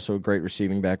 who's also a great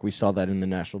receiving back. We saw that in the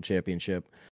national championship.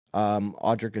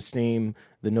 Audric Esteem,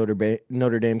 the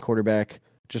Notre Dame quarterback.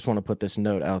 Just want to put this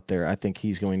note out there. I think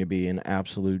he's going to be an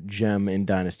absolute gem in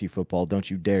dynasty football.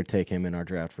 Don't you dare take him in our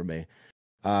draft for me.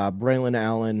 Braylon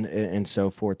Allen and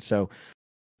so forth. So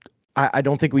I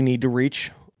don't think we need to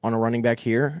reach on a running back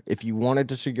here. If you wanted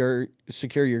to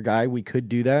secure your guy, we could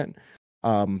do that.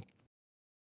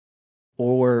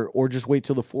 Or just wait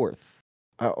till the 4th.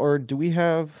 Or do we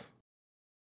have...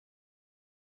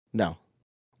 No.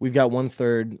 We've got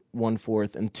 1/3,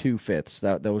 1/4, and 2/5.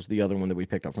 That was the other one that we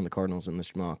picked up from the Cardinals in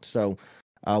this mock. So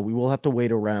we will have to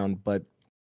wait around. But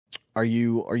are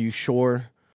you sure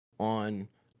on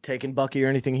taking Bucky or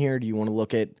anything here? Do you want to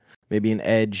look at maybe an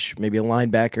edge, maybe a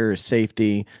linebacker, a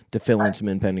safety to fill in some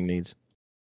impending needs?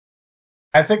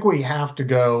 I think we have to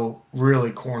go really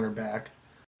cornerback.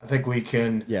 I think we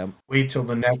can wait till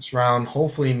the next round.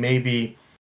 Hopefully, maybe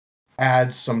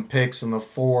add some picks in the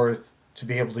 4th to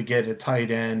be able to get a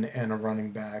tight end and a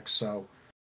running back. So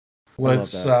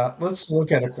let's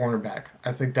look at a cornerback.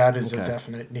 I think that is a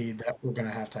definite need that we're going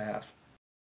to have.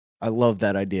 I love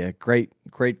that idea. Great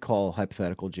call,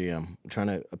 hypothetical GM. I'm trying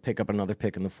to pick up another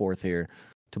pick in the 4th here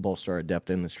to bolster our depth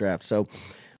in this draft. So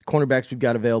cornerbacks we've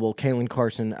got available: Kalen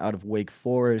Carson out of Wake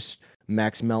Forest,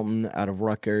 Max Melton out of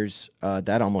Rutgers.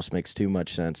 That almost makes too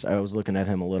much sense. I was looking at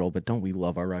him a little, but don't we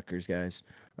love our Rutgers guys?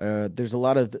 There's a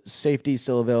lot of safeties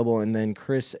still available, and then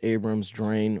Chris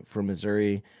Abrams-Drain from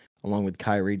Missouri, along with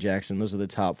Kyrie Jackson. Those are the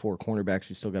top 4 cornerbacks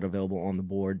we still got available on the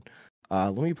board.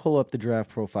 Let me pull up the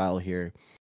draft profile here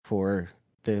for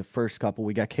the first couple.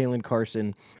 We got Kalen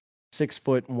Carson, 6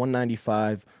 foot,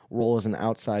 195, role as an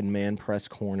outside man, press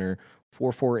corner,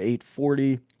 4.48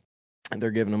 40. And they're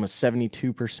giving him a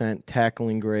 72%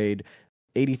 tackling grade,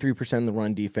 83% in the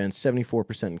run defense,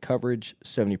 74% in coverage,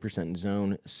 70% in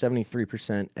zone,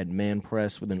 73% at man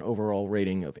press with an overall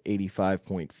rating of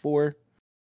 85.4.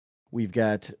 We've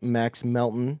got Max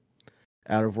Melton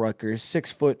out of Rutgers,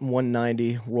 6 foot,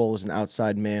 190, role as an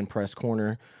outside man, press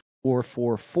corner,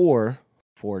 4.44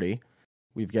 40.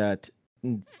 We've got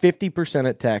 50%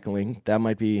 at tackling. That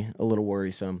might be a little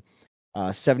worrisome.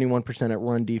 71% at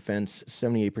run defense,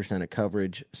 78% at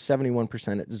coverage,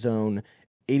 71% at zone,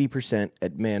 80%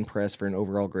 at man press for an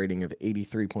overall grading of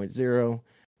 83.0.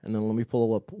 And then let me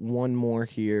pull up one more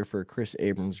here for Chris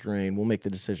Abrams-Drain. We'll make the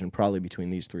decision probably between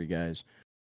these 3 guys.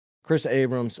 Chris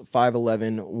Abrams,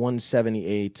 5'11",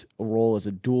 178, a role as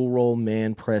a dual role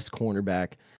man press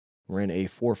cornerback. Ran a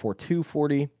 4.42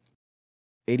 40.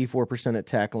 84% at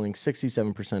tackling,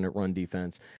 67% at run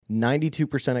defense,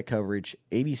 92% at coverage,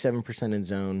 87% in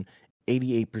zone,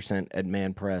 88% at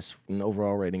man press, with an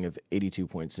overall rating of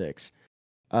 82.6.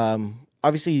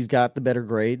 Obviously, he's got the better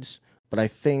grades, but I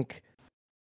think,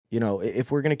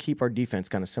 if we're going to keep our defense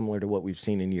kind of similar to what we've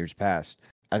seen in years past,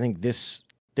 I think this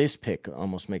pick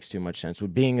almost makes too much sense.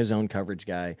 With being a zone coverage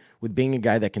guy, with being a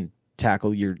guy that can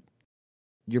tackle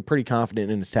you're pretty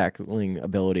confident in his tackling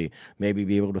ability, maybe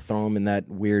be able to throw him in that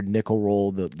weird nickel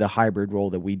role, the hybrid role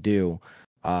that we do.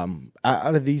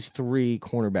 Out of these 3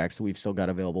 cornerbacks that we've still got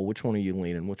available, which one are you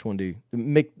leaning? Which one do you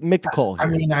make the call here? I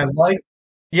mean, I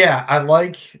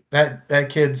like that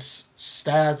kid's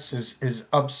stats, his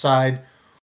upside.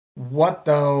 What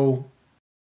though?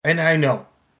 And I know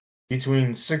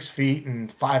between 6 feet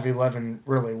and 5'11",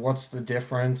 really, what's the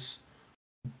difference?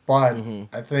 But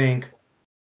Mm-hmm. I think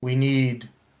we need,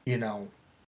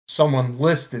 someone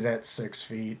listed at 6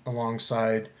 feet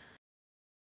alongside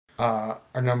our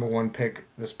number one pick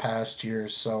this past year.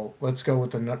 So let's go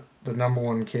with the number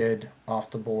one kid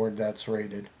off the board that's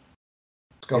rated.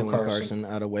 Let's go, Kalen Carson. Carson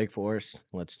out of Wake Forest.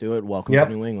 Let's do it. Welcome Yep.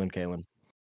 to New England, Kalen.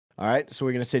 All right, so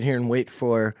we're gonna sit here and wait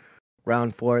for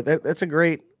round 4. That's a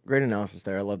great analysis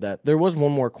there. I love that. There was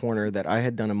one more corner that I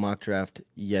had done a mock draft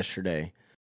yesterday,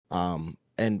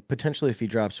 and potentially if he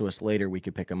drops to us later, we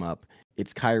could pick him up.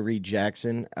 It's Kyrie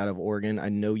Jackson out of Oregon. I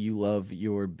know you love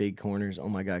your big corners. Oh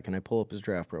my God, can I pull up his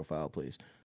draft profile, please?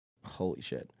 Holy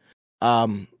shit.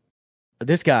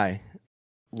 This guy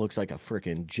looks like a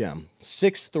freaking gem.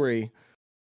 6'3",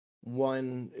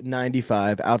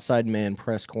 195, outside man,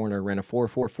 press corner, ran a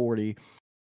 4.4 40,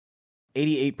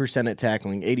 88% at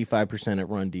tackling, 85% at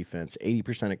run defense,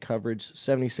 80% at coverage,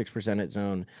 76% at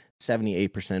zone,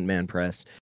 78% man press,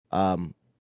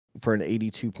 for an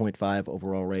 82.5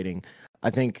 overall rating. I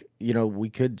think, we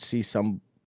could see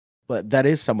but that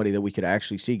is somebody that we could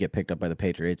actually see get picked up by the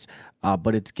Patriots.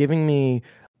 But it's giving me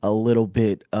a little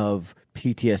bit of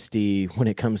PTSD when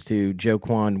it comes to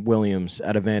Joequan Williams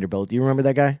out of Vanderbilt. Do you remember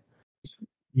that guy?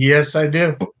 Yes, I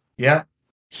do. Yeah.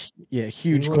 Yeah,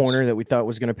 huge corner that we thought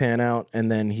was going to pan out,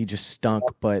 and then he just stunk.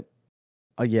 But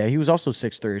yeah, he was also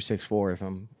 6'3" or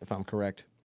 6'4", if I'm correct.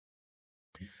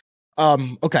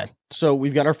 Okay, so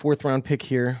we've got our 4th round pick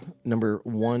here, number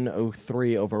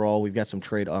 103 overall. We've got some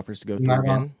trade offers to go through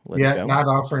again. Let's go. Not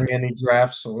offering any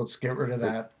drafts, so let's get rid of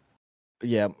that.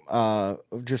 Yeah,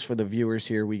 just for the viewers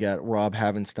here, we got Rob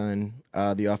Havenstein,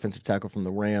 the offensive tackle from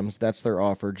the Rams. That's their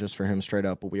offer just for him straight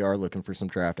up, but we are looking for some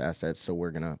draft assets, so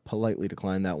we're going to politely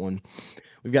decline that one.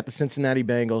 We've got the Cincinnati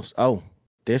Bengals. Oh,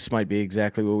 this might be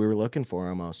exactly what we were looking for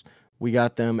almost. We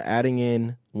got them adding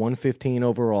in 115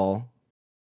 overall,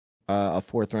 a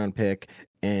 4th round pick,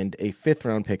 and a 5th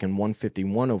round pick and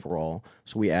 151 overall.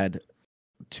 So we add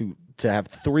to have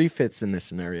 3 fits in this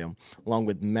scenario, along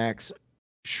with Max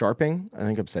Sharping, I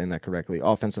think I'm saying that correctly,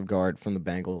 offensive guard from the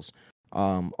Bengals.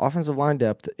 Offensive line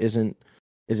depth isn't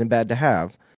bad to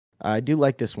have. I do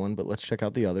like this one, but let's check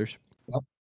out the others. Yep.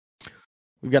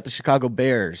 We've got the Chicago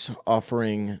Bears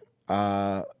offering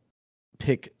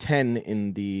pick 10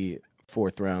 in the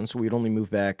 4th round, so we'd only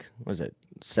move back, what is it,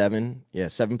 7? Yeah,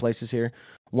 7 places here.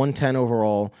 110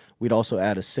 overall. We'd also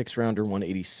add a 6th rounder,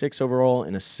 186 overall,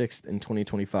 and a 6th in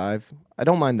 2025. I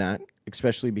don't mind that,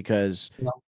 especially because...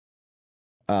 No.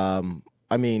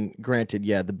 I mean, granted,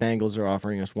 yeah, the Bengals are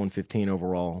offering us 115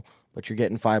 overall, but you're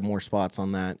getting 5 more spots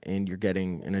on that, and you're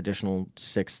getting an additional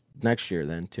 6 next year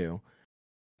then, too.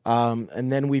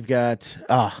 And then we've got,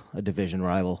 a division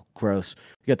rival. Gross.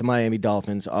 We got the Miami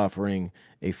Dolphins offering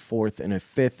a 4th and a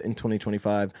 5th in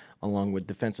 2025, along with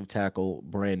defensive tackle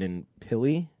Brandon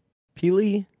Pili,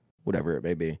 whatever it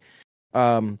may be.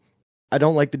 I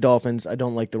don't like the Dolphins. I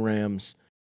don't like the Rams.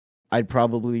 I'd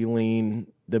probably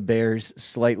lean the Bears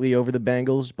slightly over the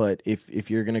Bengals, but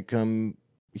if you're going to come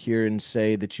here and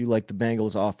say that you like the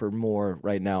Bengals offer more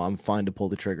right now, I'm fine to pull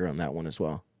the trigger on that one as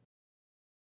well.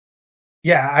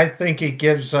 Yeah, I think it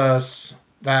gives us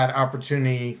that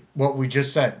opportunity, what we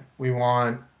just said. We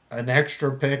want an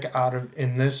extra pick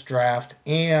in this draft,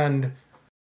 and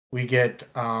we get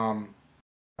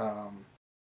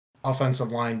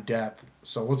offensive line depth.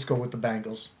 So let's go with the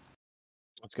Bengals.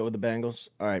 Let's go with the Bengals.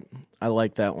 All right. I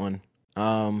like that one.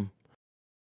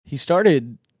 He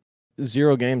started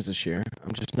 0 games this year.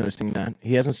 I'm just noticing that.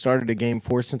 He hasn't started a game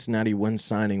for Cincinnati when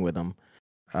signing with them.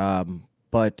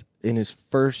 But in his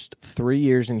first 3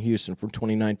 years in Houston, from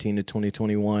 2019 to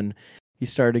 2021, he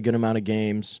started a good amount of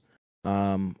games.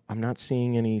 I'm not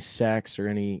seeing any sacks or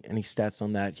any stats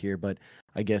on that here, but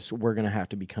I guess we're going to have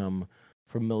to become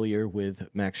familiar with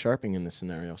Max Sharping in this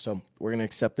scenario. So we're going to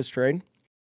accept this trade.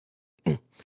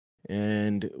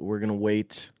 And we're going to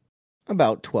wait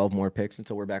about 12 more picks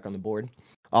until we're back on the board.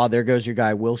 There goes your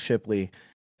guy, Will Shipley,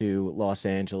 to Los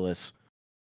Angeles.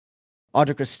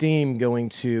 Audric Esteem going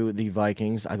to the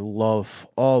Vikings.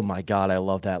 Oh my God, I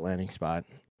love that landing spot.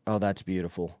 Oh, that's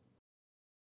beautiful.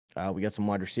 We got some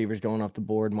wide receivers going off the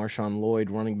board. Marshawn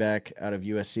Lloyd, running back out of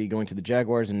USC, going to the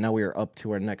Jaguars. And now we are up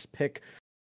to our next pick.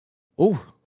 Oh,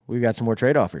 we got some more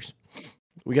trade offers.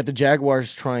 We got the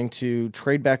Jaguars trying to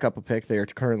trade back up a pick. They are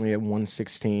currently at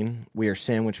 116. We are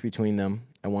sandwiched between them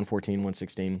at 114,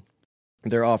 116.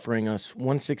 They're offering us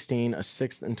 116, a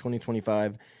 6th in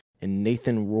 2025, and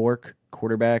Nathan Rourke,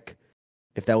 quarterback.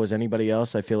 If that was anybody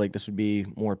else, I feel like this would be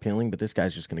more appealing, but this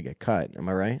guy's just going to get cut. Am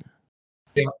I right?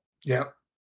 Yeah.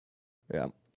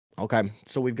 Okay.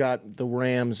 So we've got the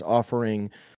Rams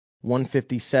offering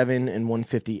 157 and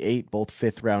 158, both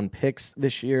fifth-round picks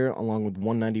this year, along with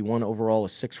 191 overall, a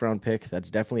sixth-round pick. That's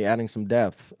definitely adding some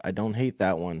depth. I don't hate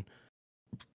that one.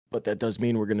 But that does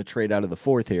mean we're going to trade out of the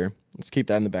fourth here. Let's keep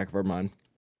that in the back of our mind.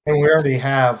 And we already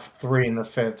have 3 in the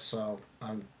fifth, so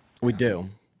we do.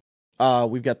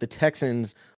 We've got the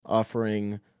Texans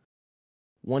offering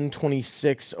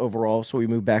 126 overall, so we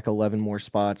move back 11 more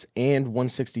spots, and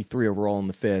 163 overall in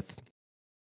the fifth.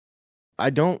 I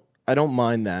don't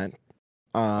mind that.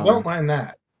 I don't mind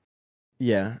that.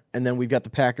 Yeah, and then we've got the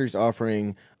Packers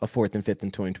offering a fourth and fifth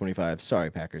in 2025. Sorry,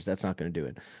 Packers, that's not going to do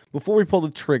it. Before we pull the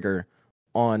trigger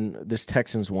on this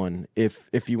Texans one, if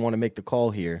you want to make the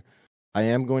call here, I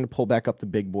am going to pull back up the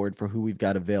big board for who we've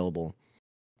got available.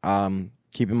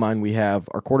 Keep in mind we have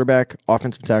our quarterback,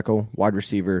 offensive tackle, wide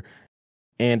receiver,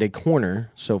 and a corner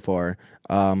so far.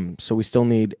 So we still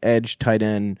need edge, tight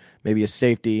end, maybe a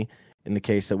safety in the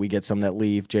case that we get some that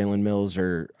leave. Jalen Mills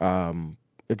or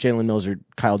if Jalen Mills or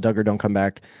Kyle Duggar don't come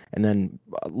back, and then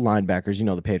linebackers. You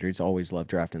know the Patriots always love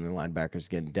drafting the linebackers,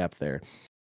 getting depth there.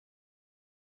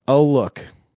 Oh, look.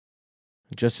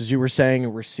 Just as you were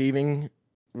saying, receiving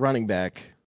running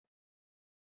back,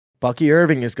 Bucky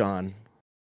Irving is gone.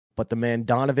 But the man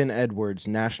Donovan Edwards,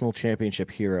 national championship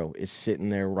hero, is sitting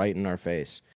there right in our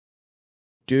face.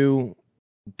 Do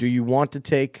you want to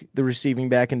take the receiving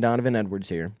back in Donovan Edwards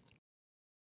here?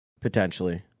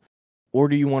 Potentially. Or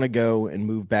do you want to go and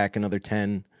move back another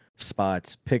 10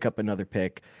 spots, pick up another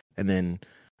pick, and then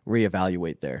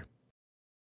reevaluate there?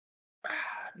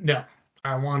 No.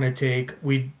 I want to take...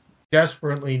 We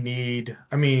desperately need...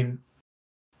 I mean,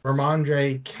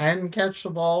 Ramondre can catch the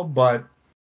ball, but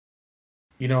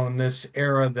you know, in this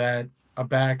era that a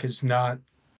back is not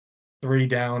 3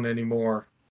 down anymore,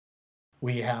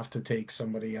 we have to take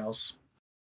somebody else.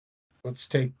 Let's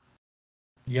take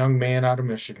young man out of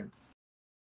Michigan.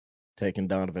 Taking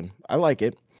Donovan. I like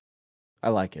it.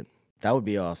 That would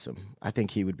be awesome. I think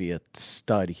he would be a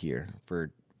stud here for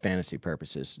fantasy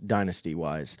purposes,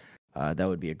 dynasty-wise. That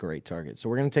would be a great target. So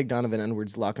we're going to take Donovan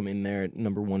Edwards, lock him in there at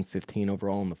number 115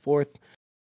 overall in the fourth.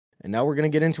 And now we're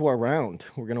going to get into our round.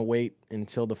 We're going to wait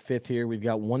until the fifth here. We've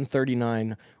got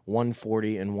 139,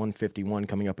 140, and 151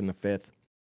 coming up in the fifth.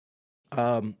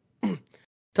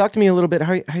 Talk to me a little bit.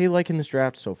 How you liking this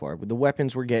draft so far? With the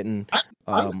weapons we're getting,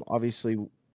 obviously...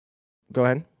 Go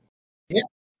ahead. Yeah,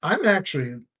 I'm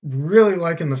actually really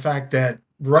liking the fact that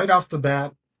right off the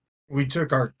bat, we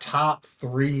took our top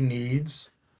 3 needs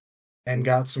and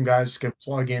got some guys who can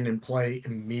plug in and play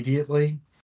immediately.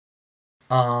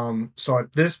 So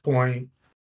at this point,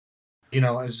 you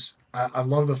know, as I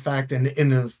love the fact in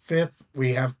the fifth,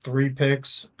 we have 3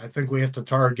 picks. I think we have to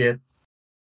target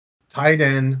tight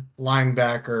end,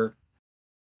 linebacker,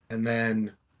 and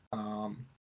then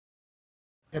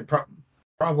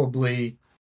probably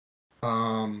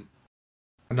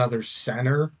another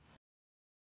center.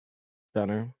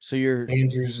 So you're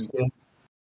Andrews is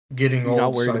getting old.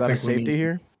 Not worried so about I a think safety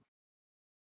here?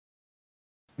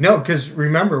 No, because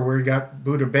remember, we got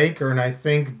Buda Baker, and I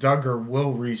think Duggar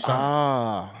will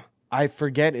resign. I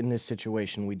forget in this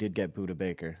situation we did get Buda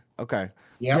Baker. Okay.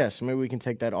 Yep. Yeah, so maybe we can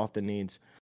take that off the needs.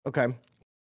 Okay.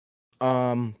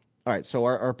 All right, so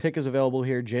our pick is available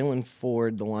here. Jalen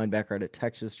Ford, the linebacker out of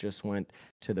Texas, just went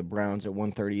to the Browns at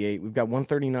 138. We've got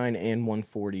 139 and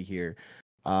 140 here.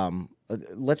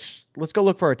 Let's go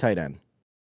look for our tight end.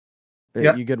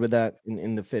 Yep. You good with that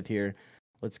in the fifth here?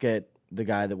 Let's get the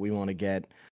guy that we want to get.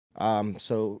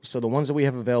 So the ones that we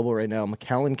have available right now,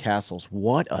 McCallan Castles.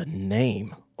 What a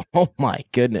name. Oh, my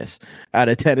goodness. Out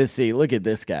of Tennessee. Look at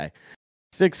this guy.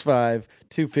 6'5",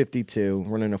 252,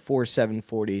 running a 4.7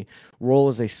 40. Role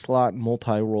as a slot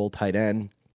multi-role tight end.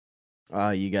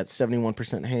 You got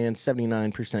 71% hands,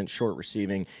 79% short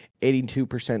receiving,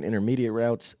 82% intermediate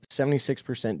routes,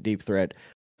 76% deep threat,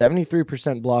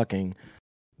 73% blocking.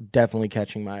 Definitely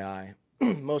catching my eye,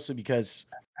 mostly because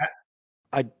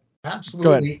I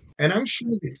absolutely. And I'm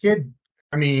sure the kid.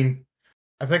 I mean,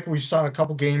 I think we saw a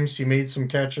couple games. He made some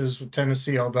catches with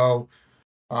Tennessee, although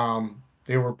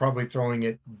they were probably throwing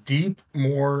it deep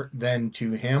more than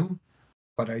to him.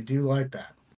 But I do like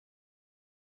that.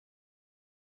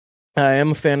 I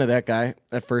am a fan of that guy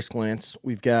at first glance.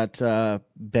 We've got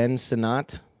Ben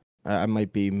Sinat. I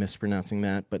might be mispronouncing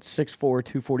that, but 6'4",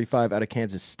 245 out of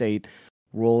Kansas State.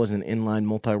 Role as an inline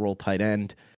multi-role tight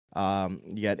end.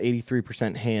 You got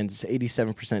 83% hands,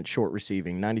 87% short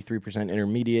receiving, 93%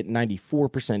 intermediate,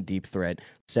 94% deep threat,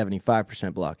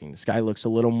 75% blocking. This guy looks a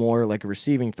little more like a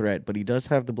receiving threat, but he does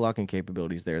have the blocking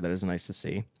capabilities there. That is nice to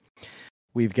see.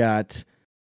 We've got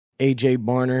A.J.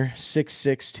 Barner,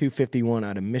 6'6", 251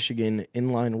 out of Michigan,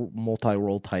 inline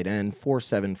multi-role tight end,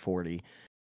 4.7 40.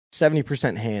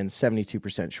 70% hands,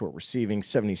 72% short receiving,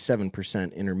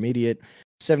 77% intermediate,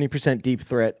 70% deep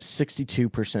threat,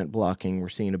 62% blocking. We're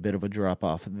seeing a bit of a drop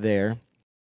off there.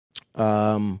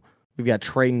 We've got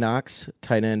Trey Knox,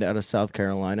 tight end out of South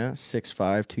Carolina,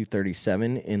 6'5",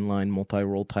 237, inline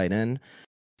multi-role tight end,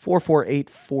 4.48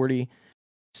 40,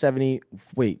 70.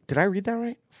 Wait, did I read that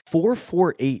right?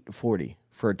 4.48 40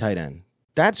 for a tight end.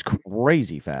 That's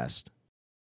crazy fast.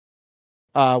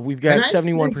 We've got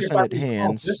 71% at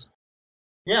hands.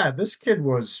 This kid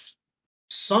was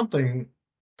something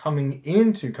coming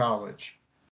into college,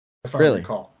 if I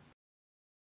recall.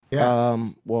 Yeah.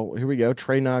 Well, here we go.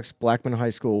 Trey Knox, Blackman High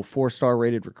School, 4-star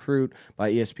rated recruit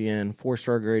by ESPN,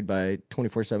 4-star grade by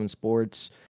 24/7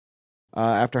 Sports.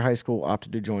 After high school,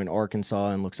 opted to join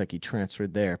Arkansas, and looks like he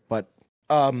transferred there. But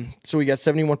so we got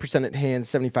 71% at hands,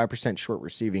 75% short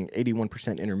receiving,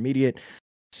 81% intermediate,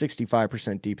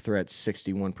 65% deep threat,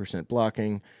 61%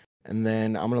 blocking. And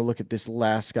then I'm going to look at this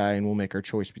last guy, and we'll make our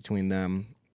choice between them.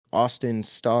 Austin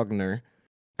Stogner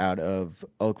out of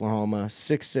Oklahoma,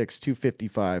 6'6",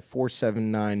 255,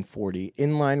 4.79, 40.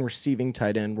 Inline receiving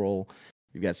tight end role.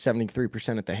 You've got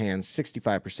 73% at the hands,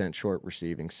 65% short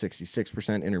receiving,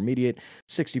 66% intermediate,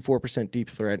 64% deep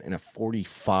threat, and a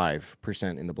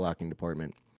 45% in the blocking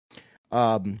department.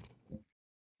 I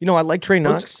like Trey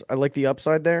Knox. I like the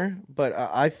upside there, but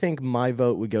I think my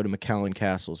vote would go to McAllen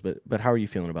Castles. But how are you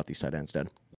feeling about these tight ends, Dad?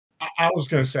 I was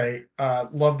going to say,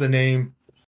 love the name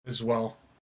as well.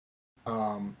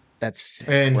 That's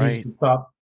and right. He's the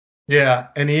top. Yeah,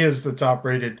 and he is the top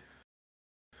rated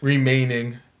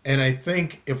remaining. And I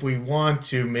think if we want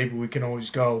to, maybe we can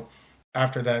always go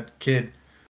after that kid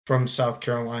from South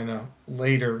Carolina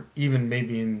later, even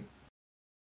maybe in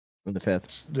the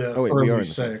fifth. We are in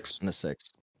sixth. In the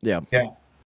sixth. Yeah. Yeah.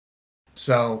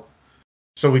 So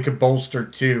we could bolster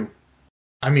too.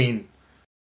 I mean,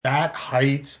 that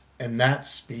height and that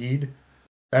speed,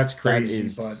 that's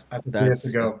crazy. But I think we have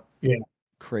to go. Yeah.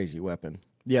 Crazy weapon.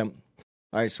 Yeah.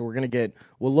 All right, so we're going to get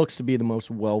what looks to be the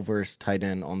most well-versed tight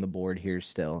end on the board here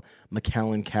still,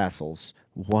 McAllen Castles.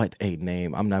 What a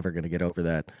name. I'm never going to get over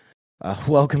that.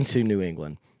 Welcome to New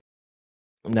England.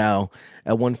 Now,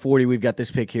 at 140, we've got this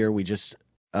pick here. We just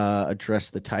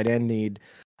addressed the tight end need.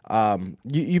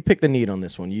 You pick the need on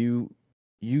this one. You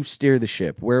steer the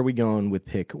ship. Where are we going with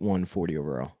pick 140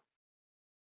 overall?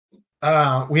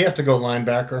 We have to go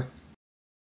linebacker.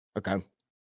 Okay.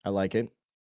 I like it.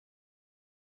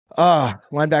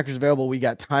 Linebackers available. We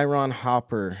got Tyron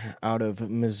Hopper out of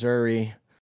Missouri,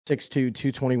 6'2",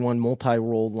 221,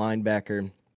 multi-role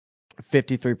linebacker,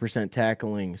 53%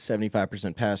 tackling,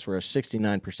 75% pass rush,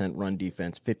 69% run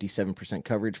defense, 57%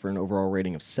 coverage for an overall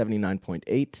rating of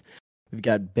 79.8. We've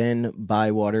got Ben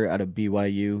Bywater out of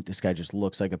BYU. This guy just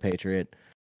looks like a Patriot.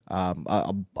 A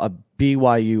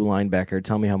BYU linebacker.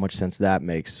 Tell me how much sense that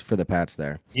makes for the Pats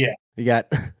there. Yeah. You got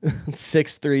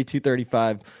 6'3",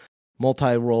 235,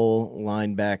 multi-role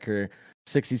linebacker,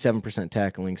 67%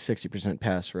 tackling, 60%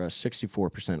 pass rush,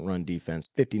 64% run defense,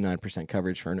 59%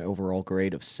 coverage for an overall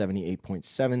grade of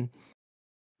 78.7.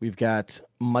 We've got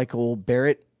Michael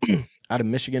Barrett out of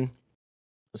Michigan,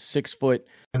 6 foot,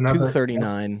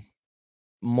 239,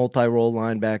 multi-role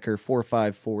linebacker,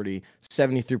 4'5", 40,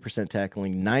 73%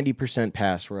 tackling, 90%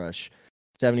 pass rush,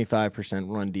 75%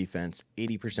 run defense,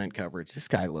 80% coverage. This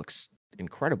guy looks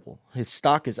incredible. His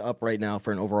stock is up right now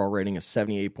for an overall rating of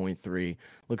 78.3.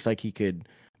 Looks like he could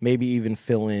maybe even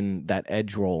fill in that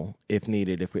edge role if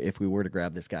needed, if we were to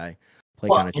grab this guy.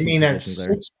 Kind of two positions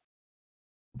there.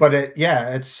 But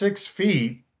at 6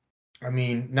 feet, I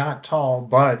mean, not tall,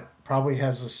 but probably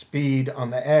has the speed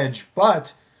on the edge,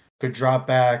 but could drop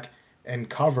back and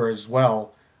cover as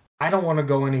well. I don't want to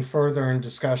go any further in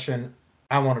discussion.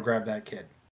 I want to grab that kid.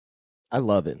 I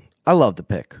love it. I love the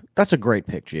pick. That's a great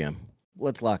pick, GM.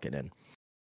 Let's lock it in.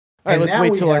 All right, let's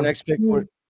wait till our next pick.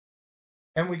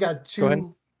 And we got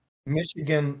 2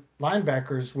 Michigan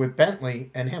linebackers with Bentley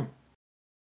and him.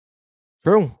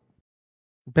 True.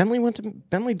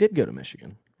 Bentley did go to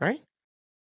Michigan, right?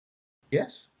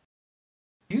 Yes.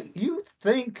 You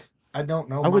think I don't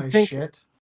know shit?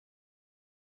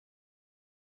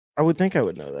 I would think I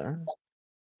would know that.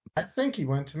 I think he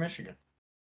went to Michigan.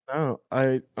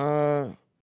 Oh,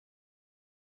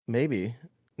 maybe.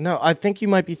 No, I think you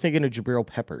might be thinking of Jabril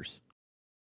Peppers.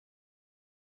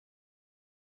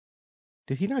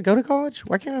 Did he not go to college?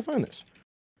 Why can't I find this?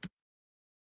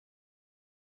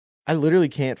 I literally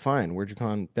can't find where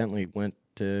Jacon Bentley went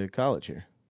to college here.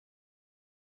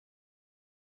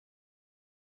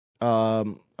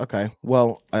 Okay.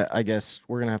 Well, I guess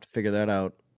we're gonna have to figure that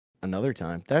out another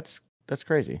time. That's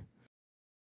crazy.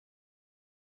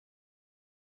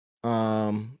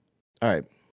 All right.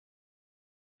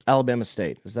 Alabama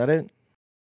State. Is that it?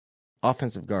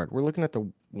 Offensive guard. We're looking at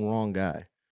the wrong guy.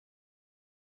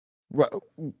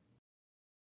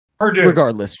 Purdue.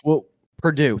 Regardless, well,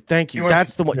 Purdue. Thank you.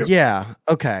 That's the one. Purdue. Yeah.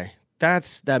 Okay.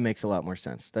 That makes a lot more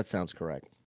sense. That sounds correct.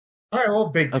 All right. Well,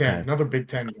 Big Ten. Okay. Another Big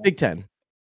Ten guy. Big Ten.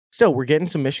 Still, we're getting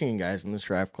some Michigan guys in this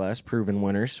draft class, proven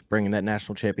winners, bringing that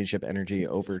national championship energy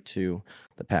over to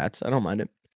the Pats. I don't mind it.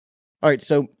 All right,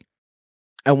 so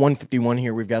at 151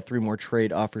 here, we've got 3 more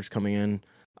trade offers coming in.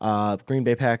 Green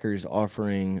Bay Packers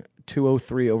offering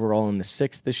 203 overall in the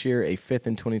 6th this year, a 5th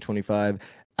in 2025.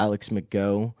 Alex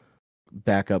McGough,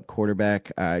 backup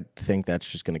quarterback. I think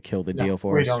that's just going to kill the deal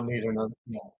for us. We don't need another.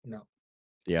 No.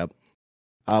 Yep.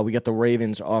 We got the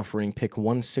Ravens offering pick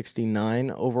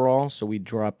 169 overall, so we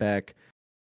drop back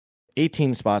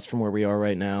 18 spots from where we are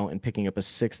right now and picking up a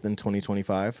 6th in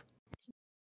 2025.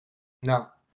 No.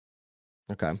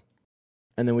 Okay.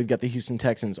 And then we've got the Houston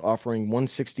Texans offering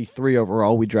 163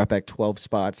 overall. We drop back 12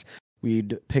 spots.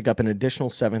 We'd pick up an additional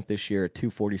 7th this year at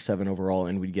 247 overall,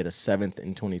 and we'd get a 7th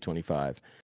in 2025.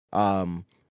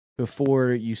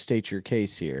 Before you state your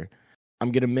case here,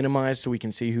 I'm going to minimize so we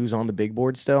can see who's on the big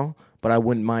board still, but I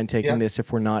wouldn't mind taking this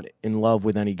if we're not in love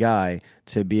with any guy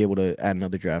to be able to add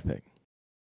another draft pick.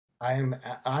 I'm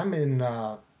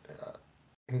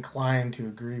inclined to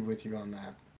agree with you on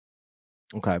that.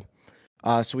 Okay.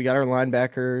 So we got our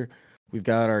linebacker, we've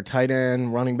got our tight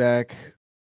end, running back.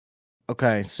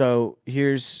 Okay, so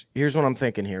here's what I'm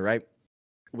thinking here, right?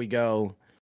 We go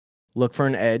look for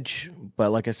an edge,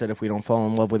 but like I said, if we don't fall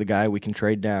in love with a guy, we can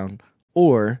trade down.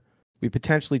 Or we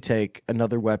potentially take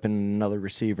another weapon, another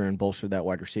receiver, and bolster that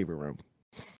wide receiver room.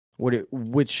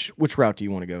 Which route do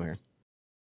you want to go here?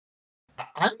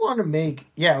 I want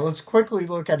to let's quickly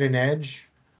look at an edge.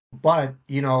 But,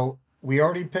 we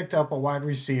already picked up a wide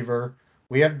receiver.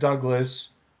 We have Douglas.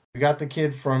 We got the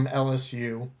kid from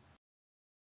LSU.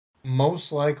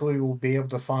 Most likely we'll be able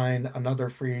to find another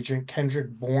free agent. Kendrick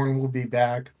Bourne will be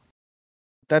back.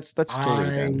 That's 3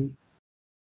 then.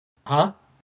 Huh?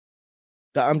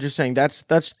 I'm just saying that's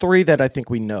 3 that I think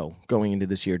we know going into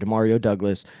this year. Demario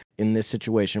Douglas in this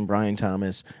situation, Brian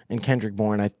Thomas, and Kendrick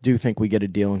Bourne. I do think we get a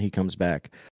deal and he comes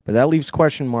back. But that leaves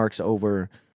question marks over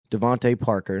Devontae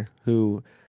Parker, who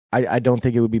I don't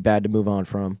think it would be bad to move on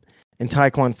from, and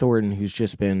Tyquan Thornton, who's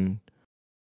just been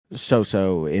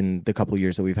so-so in the couple of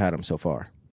years that we've had him so far.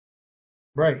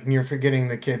 Right, and you're forgetting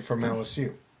the kid from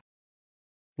LSU.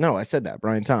 No, I said that.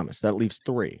 Brian Thomas. That leaves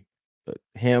 3.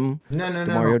 Him,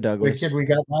 Demario Douglas. The kid we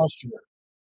got last year.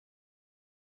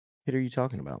 What are you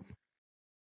talking about?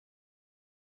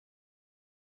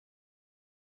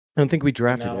 I don't think we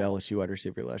drafted an LSU wide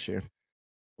receiver last year.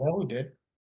 Well, we did.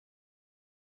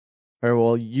 All right,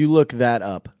 well, you look that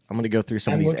up. I'm going to go through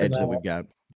some of these edges that we've got.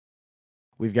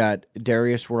 We've got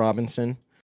Darius Robinson,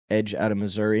 edge out of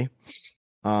Missouri.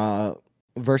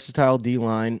 Versatile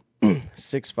D-line,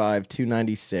 6'5",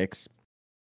 296,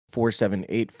 4'7",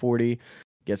 840.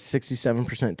 Gets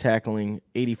 67% tackling,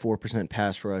 84%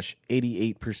 pass rush,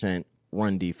 88%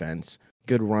 run defense.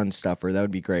 Good run stuffer. That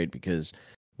would be great because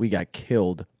we got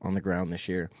killed on the ground this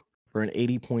year. For an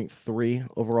 80.3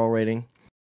 overall rating,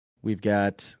 we've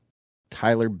got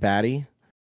Tyler Batty,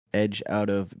 edge out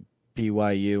of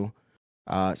BYU,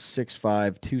 6'5",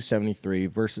 273,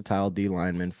 versatile D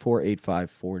lineman, 4'8",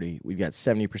 40. We've got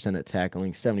 70% at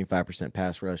tackling, 75%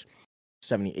 pass rush,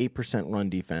 78% run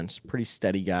defense. Pretty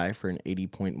steady guy for an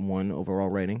 80.1 overall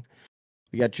rating.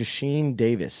 We got Jasheen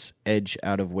Davis, edge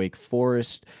out of Wake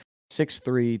Forest,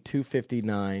 6'3",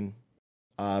 259,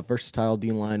 versatile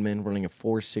D lineman, running a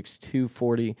 4.62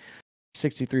 40,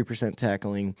 63%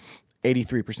 tackling,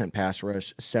 83% pass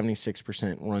rush,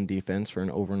 76% run defense for an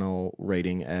overall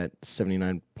rating at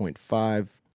 79.5.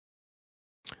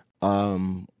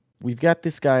 We've got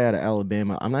this guy out of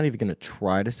Alabama. I'm not even going to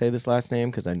try to say this last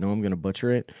name because I know I'm going to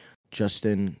butcher it.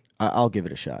 Justin, I'll give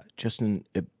it a shot. Justin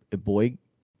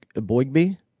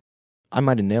Eboigbe? I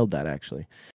might have nailed that, actually.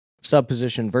 Sub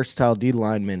position, versatile D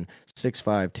lineman,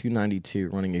 6'5", 292,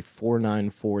 running a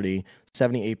 4.9 40,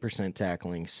 78%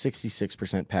 tackling,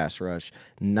 66% pass rush,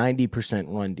 90%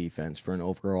 run defense for an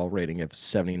overall rating of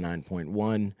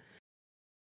 79.1.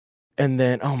 And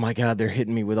then, oh my God, they're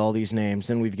hitting me with all these names.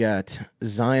 Then we've got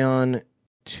Zion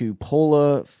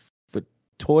Tupola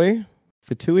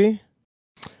Fatui,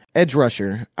 edge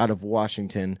rusher out of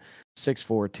Washington,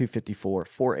 6'4", 254,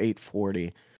 4.8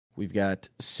 40. We've got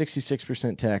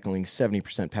 66% tackling,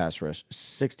 70% pass rush,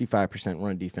 65%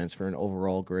 run defense for an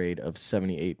overall grade of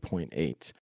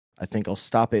 78.8. I think I'll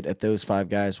stop it at those 5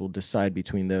 guys. We'll decide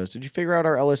between those. Did you figure out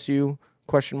our LSU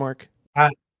question mark?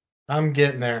 I'm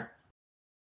getting there.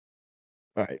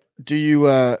 All right. Do you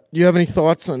have any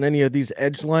thoughts on any of these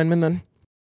edge linemen then?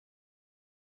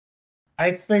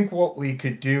 I think what we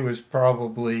could do is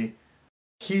probably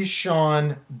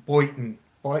Keyshawn Boyton.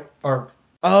 Or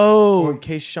Oh, Boy,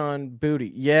 Kayshawn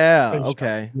Booty. Yeah. Keyshawn.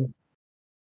 Okay.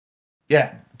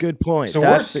 Yeah. Good point. So we're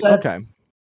That's set. okay.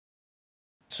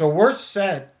 So we're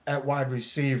set at wide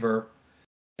receiver.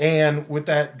 And with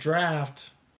that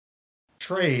draft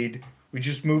trade, we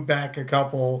just moved back a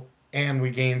couple and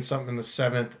we gained something in the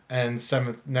seventh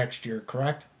next year,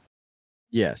 correct?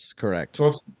 Yes, correct.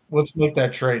 So let's make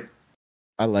that trade.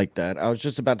 I like that. I was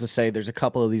just about to say there's a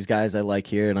couple of these guys I like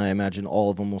here, and I imagine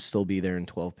all of them will still be there in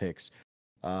 12 picks.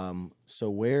 So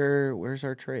where's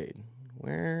our trade?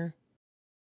 Where's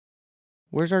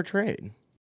our trade?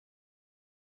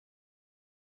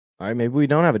 All right, maybe we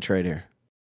don't have a trade here.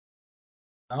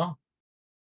 Oh,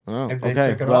 Oh, maybe they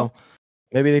okay. took it Well, off.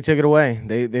 maybe they took it away.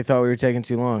 They thought we were taking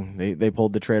too long. They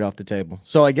pulled the trade off the table.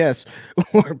 So I guess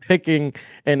we're picking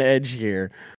an edge here.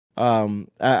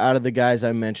 Out of the guys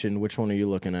I mentioned, which one are you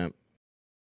looking at?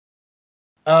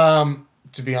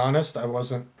 To be honest, I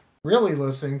wasn't really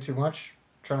listening too much,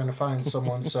 trying to find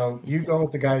someone. So you go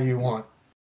with the guy you want.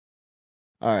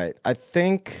 All right. I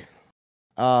think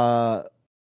what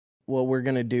we're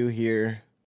gonna do here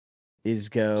is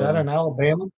go. Is that an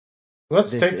Alabama?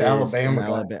 Let's This take the is an Alabama guy.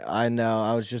 Alabama. I know.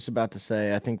 I was just about to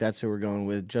say. I think that's who we're going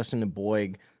with. Justin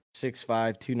Boyd,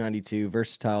 6'5", 292,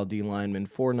 versatile D lineman,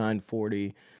 4'9",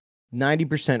 40.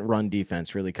 90% run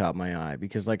defense really caught my eye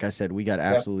because, like I said, we got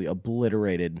Yep. absolutely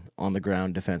obliterated on the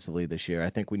ground defensively this year. I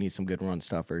think we need some good run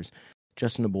stuffers.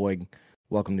 Justin Boyd,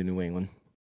 welcome to New England.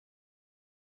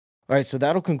 All right, so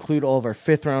that'll conclude all of our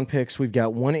fifth round picks. We've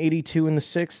got 182 in the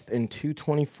sixth and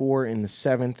 224 in the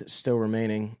seventh still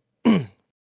remaining.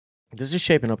 This is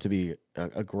shaping up to be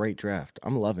a great draft.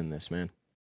 I'm loving this, man.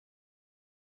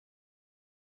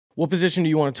 What position do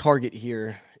you want to target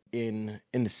here in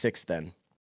the sixth then?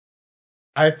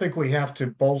 I think we have to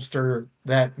bolster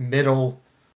that middle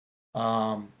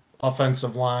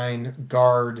offensive line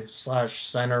guard /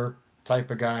 center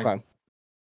type of guy.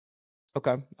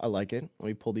 Okay, I like it. Let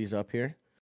me pull these up here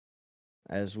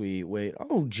as we wait.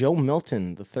 Oh, Joe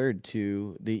Milton, the third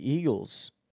to the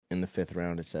Eagles in the fifth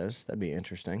round, it says. That'd be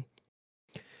interesting.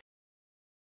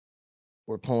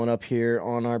 We're pulling up here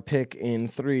on our pick in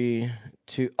 3,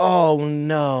 2. Oh,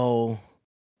 no.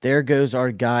 There goes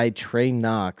our guy, Trey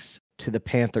Knox, to the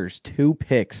Panthers. 2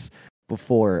 picks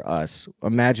before us.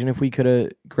 Imagine if we could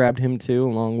have grabbed him too,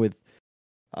 along with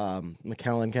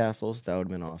McAllen Castles. That would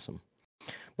have been awesome.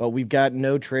 But we've got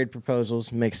no trade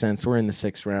proposals. Makes sense. We're in the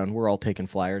 6th round. We're all taking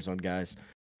flyers on guys.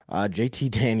 JT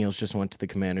Daniels just went to the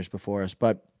Commanders before us.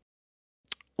 But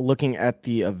looking at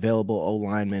the available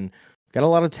O-linemen, got a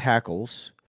lot of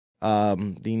tackles.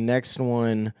 The next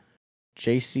one,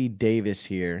 J.C. Davis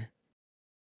here.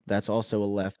 That's also a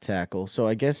left tackle. So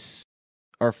I guess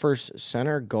our first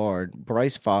center guard,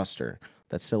 Bryce Foster,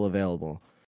 that's still available,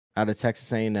 out of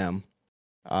Texas A&M.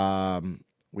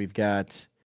 We've got,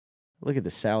 look at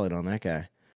the salad on that guy.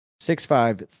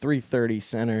 6'5", 330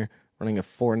 center, running a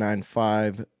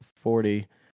 4.95 40.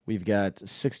 We've got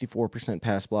 64%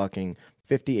 pass blocking,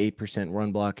 58%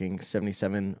 run blocking,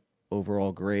 77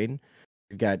 overall grade.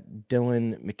 We've got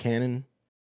Dylan McCannon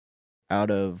out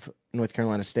of North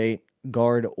Carolina State,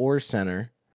 guard or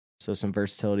center. So some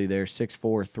versatility there.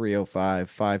 6'4",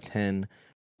 305, 5'10",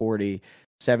 40,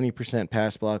 70%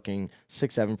 pass blocking,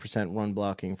 6-7% run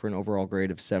blocking for an overall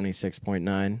grade of 76.9.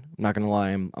 I'm not going to lie,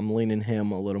 I'm leaning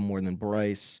him a little more than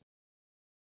Bryce.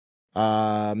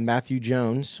 Matthew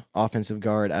Jones, offensive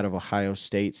guard out of Ohio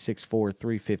State, 6'4",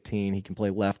 315. He can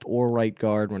play left or right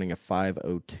guard, running a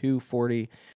 5'02", 40.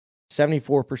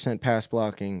 74% pass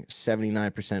blocking,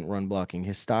 79% run blocking.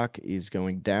 His stock is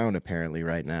going down apparently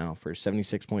right now for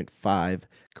 76.5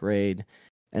 grade.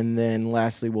 And then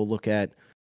lastly, we'll look at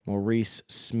Maurice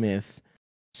Smith,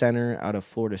 center out of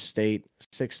Florida State,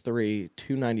 6'3",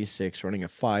 296, running a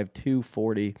 5'2",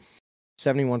 40.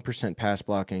 71% pass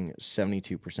blocking,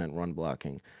 72% run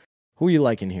blocking. Who are you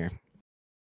liking here?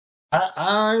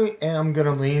 I am going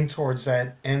to lean towards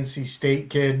that NC State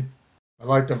kid. I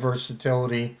like the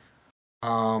versatility.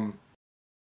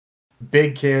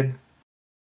 Big kid.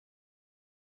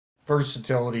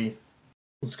 Versatility.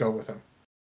 Let's go with him.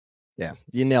 Yeah,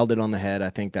 you nailed it on the head.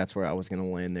 I think that's where I was going to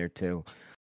land there too.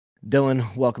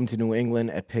 Dylan, welcome to New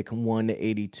England at pick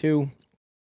 182.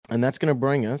 And that's going to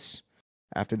bring us,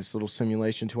 after this little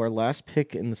simulation, to our last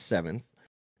pick in the 7th.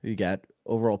 We got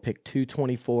overall pick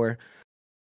 224.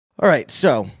 All right,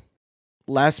 so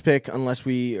last pick, unless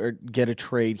we get a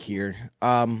trade here.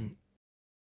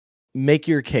 Make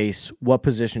your case. What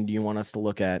position do you want us to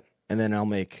look at and then I'll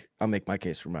make my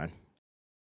case for mine.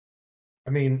 I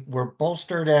mean, we're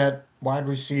bolstered at wide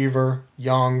receiver,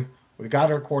 young. We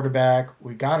got our quarterback.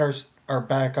 We got our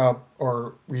backup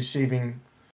or receiving,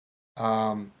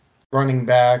 um, running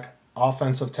back,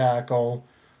 offensive tackle.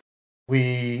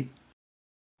 We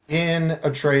in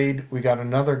a trade. We got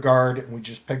another guard, and we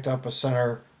just picked up a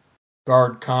center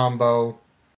guard combo.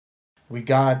 We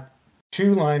got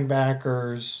two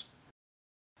linebackers.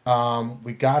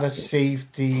 We got a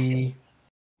safety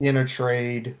in a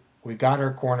trade. We got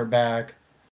our cornerback.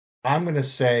 I'm going to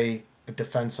say a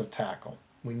defensive tackle.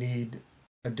 We need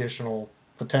additional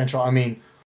potential. I mean,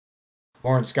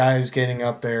 Lawrence Guy is getting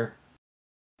up there.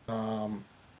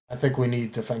 I think we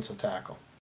need defensive tackle.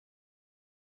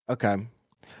 Okay.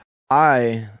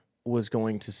 I was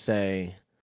going to say,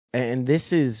 and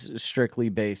this is strictly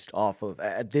based off of,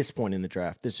 at this point in the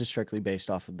draft, this is strictly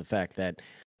based off of the fact that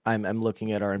I'm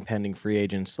looking at our impending free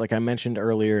agents. Like I mentioned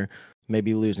earlier,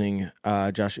 maybe losing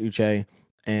Josh Uche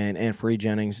and Free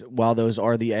Jennings, while those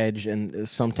are the edge, and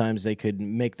sometimes they could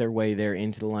make their way there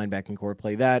into the linebacking core,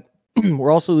 play that.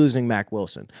 We're also losing Mac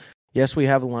Wilson. Yes, we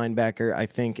have a linebacker. I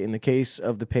think in the case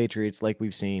of the Patriots, like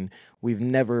we've seen, we've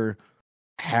never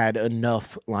had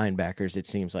enough linebackers, it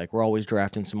seems like. We're always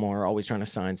drafting some more, always trying to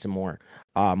sign some more.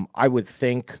 I would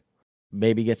think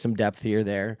maybe get some depth here,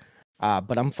 there.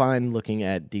 But I'm fine looking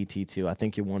at DT2. I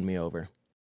think you won me over.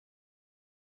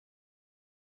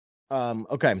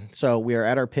 Okay, so we are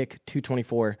at our pick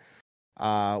 224.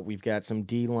 We've got some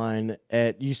D-line.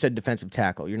 You said defensive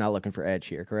tackle. You're not looking for edge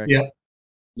here, correct? Yep.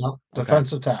 No,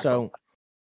 defensive tackle. So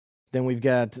then we've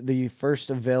got the first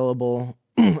available,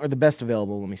 or the best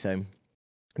available, let me say,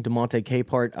 DeMonte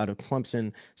Capehart out of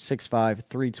Clemson, 6'5",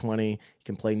 320. He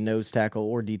can play nose tackle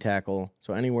or D tackle.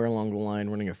 So anywhere along the line,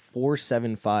 running a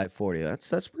 4.75 40.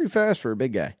 That's pretty fast for a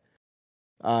big guy.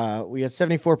 We got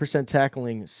 74%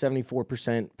 tackling,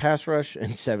 74% pass rush,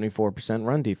 and 74%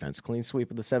 run defense. Clean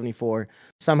sweep of the 74.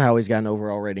 Somehow he's got an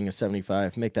overall rating of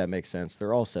 75. Make that make sense.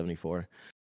 They're all 74.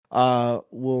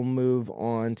 We'll move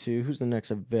on to who's the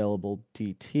next available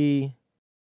DT.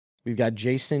 We've got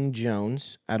Jason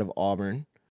Jones out of Auburn.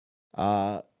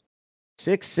 6'6",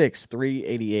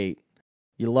 388.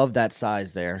 You love that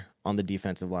size there on the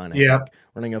defensive line. Yeah.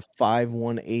 Running a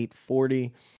 5.18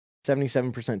 40.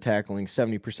 77% tackling,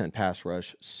 70% pass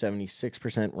rush,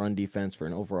 76% run defense for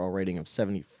an overall rating of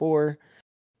 74.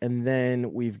 And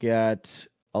then we've got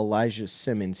Elijah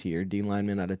Simmons here, D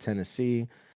lineman out of Tennessee,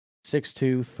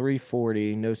 6'2",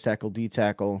 340, nose tackle, D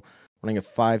tackle, running a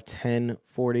 5'10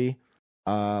 40.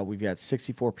 We've got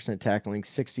 64% tackling,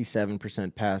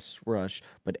 67% pass rush,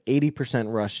 but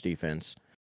 80% rush defense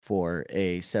for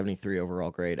a 73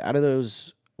 overall grade. Out of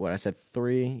those, what I said,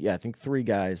 three? Yeah, I think three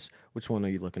guys. Which one are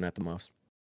you looking at the most?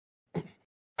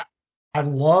 I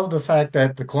love the fact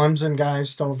that the Clemson guys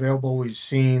still available. We've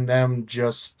seen them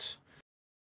just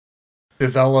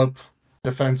develop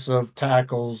defensive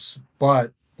tackles,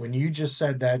 but when you just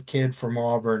said that kid from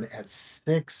Auburn at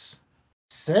 6'6",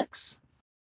 yep,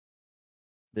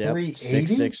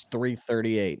 380? 6'6",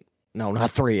 338. No, not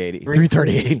 380.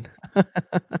 338.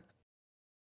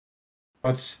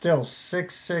 But still,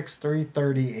 6'6",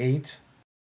 338.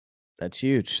 That's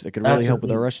huge. That could really help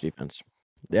with our rush defense.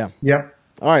 Yeah. Yep.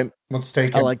 All right. Let's take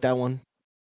it. I like that one.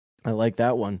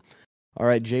 All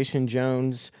right, Jason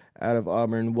Jones out of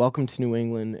Auburn. Welcome to New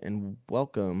England, and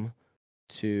welcome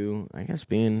to, I guess,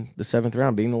 being the 7th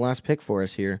round, being the last pick for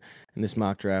us here in this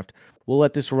mock draft. We'll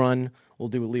let this run. We'll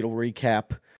do a little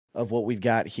recap of what we've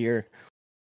got here.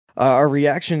 Our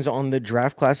reactions on the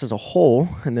draft class as a whole,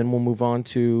 and then we'll move on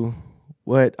to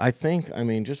what I think,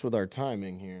 just with our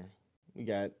timing here, we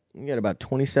got about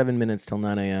 27 minutes till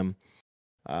 9 a.m.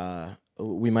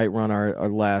 We might run our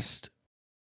last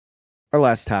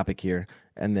topic here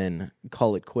and then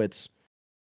call it quits.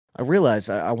 I realized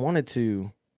I wanted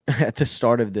to, at the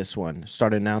start of this one,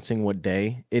 start announcing what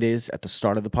day it is at the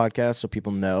start of the podcast so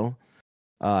people know.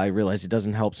 I realize it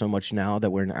doesn't help so much now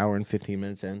that we're an hour and 15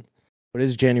 minutes in. But it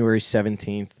is January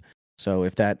 17th, so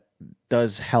if that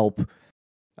does help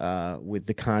with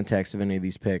the context of any of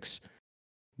these picks,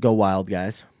 go wild,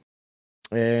 guys.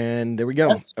 And there we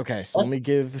go. Okay, so let me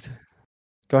give...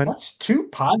 Go ahead. That's 2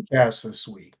 podcasts this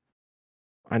week.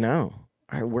 I know.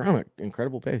 We're on an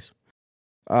incredible pace.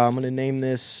 I'm going to name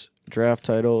this draft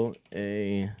title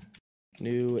a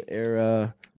New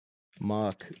Era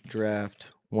Mock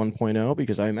Draft 1.0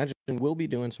 because I imagine we'll be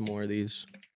doing some more of these.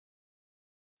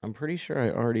 I'm pretty sure I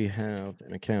already have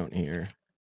an account here.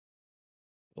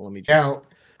 But let me just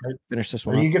finish this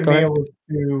one. Are you going to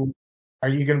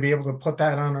be able to put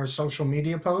that on our social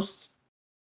media posts?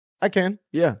 I can.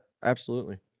 Yeah,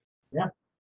 absolutely. Yeah.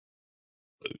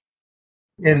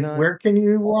 And where can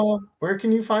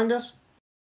you find us?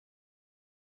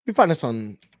 You find us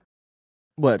on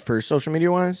what for social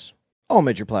media wise? All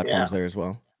major platforms there as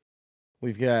well.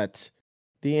 We've got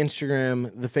the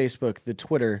Instagram, the Facebook, the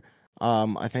Twitter.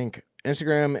 I think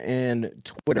Instagram and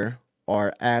Twitter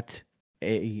are at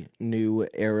A New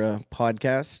Era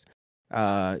Podcast.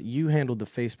 You handled the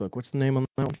Facebook. What's the name on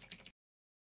that one?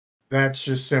 That's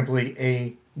just simply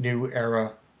A New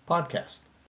Era Podcast.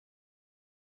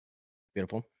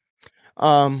 Beautiful.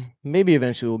 Maybe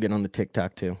eventually we'll get on the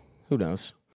TikTok too. Who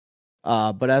knows?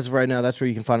 But as of right now, that's where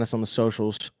you can find us on the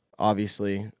socials.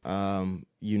 Obviously,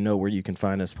 you know where you can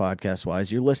find us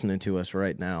podcast-wise. You're listening to us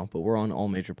right now, but we're on all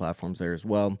major platforms there as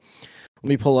well. Let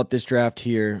me pull up this draft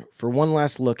here for one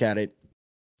last look at it,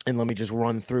 and let me just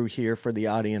run through here for the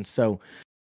audience. So,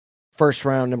 first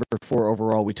round, number 4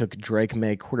 overall, we took Drake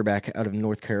May, quarterback out of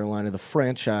North Carolina, the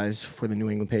franchise for the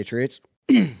New England Patriots.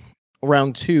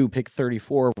 Round 2, pick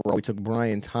 34 overall, we took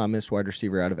Brian Thomas, wide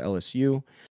receiver out of LSU.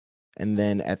 And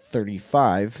then at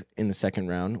 35 in the second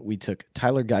round, we took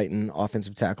Tyler Guyton,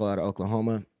 offensive tackle out of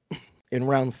Oklahoma. In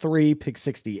round 3, pick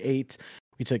 68,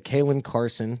 we took Kalen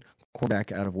Carson,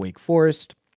 quarterback out of Wake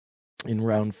Forest. In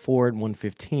round 4 at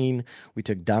 115, we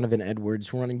took Donovan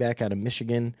Edwards, running back out of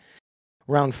Michigan.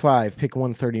 Round 5, pick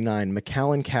 139,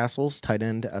 McAllen Castles, tight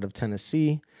end out of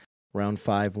Tennessee. Round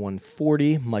 5,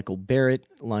 140, Michael Barrett,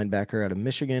 linebacker out of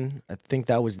Michigan. I think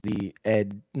that was the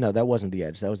edge. No, that wasn't the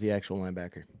edge. That was the actual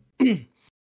linebacker.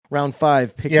 Round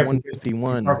 5, pick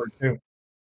 151. What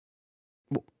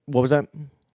was that?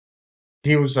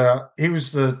 He was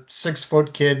the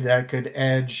 6-foot kid that could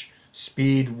edge,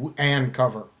 speed, and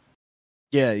cover.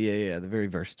 Yeah. The very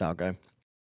versatile guy.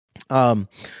 Round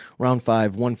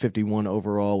 5, 151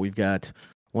 overall. We've got,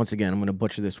 once again, I'm going to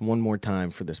butcher this one more time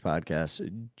for this podcast.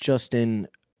 Justin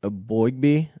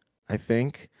Aboigbe, I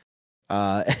think.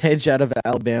 Edge out of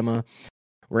Alabama.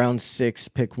 Round 6,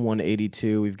 pick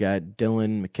 182. We've got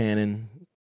Dylan McCannon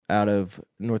out of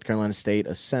North Carolina State,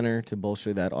 a center to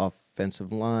bolster that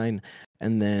offensive line.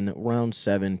 And then round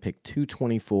 7, pick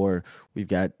 224. We've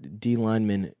got D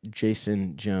lineman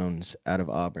Jason Jones out of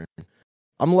Auburn.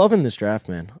 I'm loving this draft,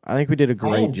 man. I think we did a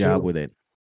great job with it.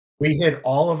 We hit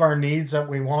all of our needs that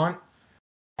we want.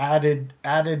 Added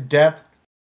depth.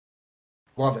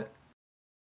 Love it.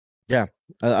 Yeah,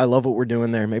 I love what we're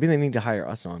doing there. Maybe they need to hire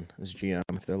us on as GM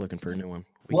if they're looking for a new one.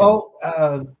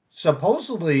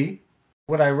 Supposedly,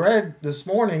 what I read this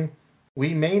morning,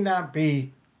 we may not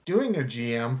be doing a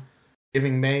GM,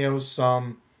 giving Mayo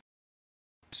some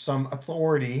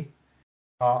authority,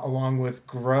 along with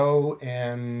Grow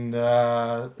and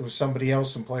there was somebody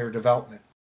else in player development.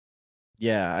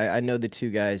 Yeah, I know the two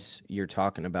guys you're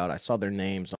talking about. I saw their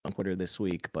names on Twitter this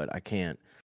week, but I can't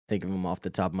think of them off the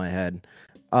top of my head.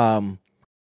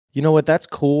 You know what? That's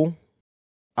cool.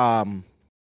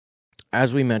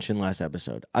 As we mentioned last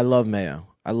episode, I love Mayo.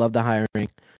 I love the hiring.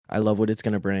 I love what it's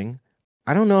going to bring.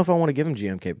 I don't know if I want to give him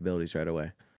GM capabilities right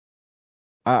away.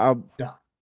 I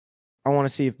want to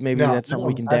see if maybe that's something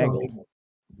we can dangle.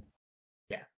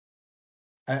 Yeah,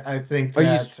 I think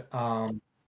that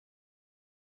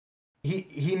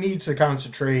he needs to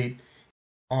concentrate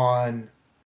on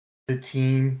the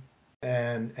team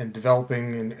and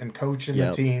developing and coaching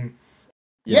the team.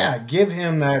 Yeah, give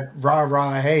him that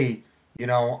rah-rah, hey, I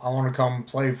want to come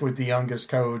play with the youngest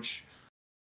coach,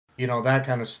 that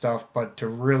kind of stuff. But to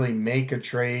really make a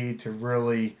trade, to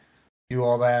really do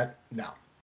all that, no.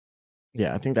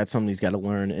 Yeah, I think that's something he's got to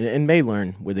learn and may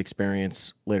learn with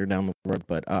experience later down the road.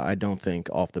 But I don't think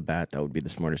off the bat that would be the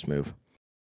smartest move.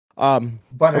 But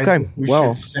okay, I think we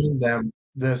should send them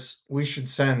this. We should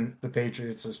send the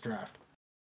Patriots this draft.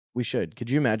 We should. Could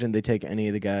you imagine they take any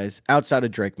of the guys outside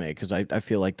of Drake May? Because I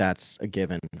feel like that's a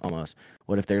given almost.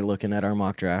 What if they're looking at our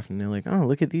mock draft and they're like, oh,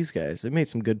 look at these guys. They made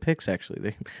some good picks,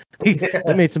 actually.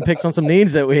 They made some picks on some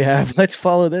needs that we have. Let's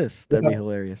follow this. That'd be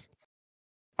hilarious.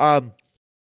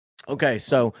 Okay,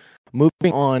 so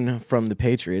moving on from the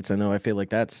Patriots, I feel like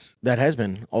that has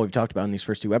been all we've talked about in these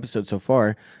first 2 episodes so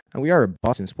far. And we are a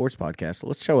Boston sports podcast, so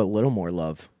let's show a little more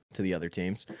love to the other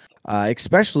teams,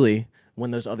 especially when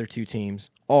those other 2 teams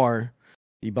are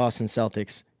the Boston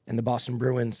Celtics and the Boston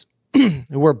Bruins,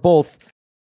 who are both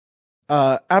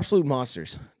absolute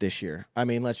monsters this year. I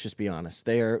mean, let's just be honest.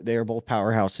 They are both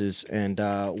powerhouses, and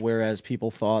whereas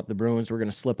people thought the Bruins were going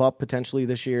to slip up potentially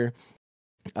this year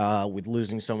with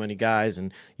losing so many guys,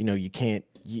 and you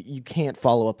can't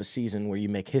follow up a season where you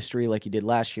make history like you did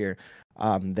last year.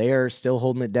 They are still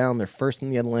holding it down. They're first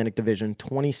in the Atlantic Division,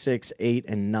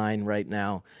 26-8-9 right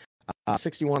now.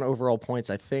 61 overall points,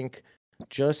 I think.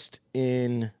 Just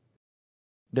in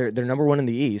they're number 1 in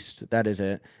the East. That is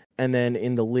it. And then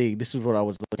in the league, this is what I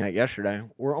was looking at yesterday.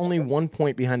 We're only 1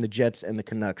 point behind the Jets and the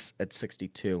Canucks at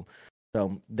 62.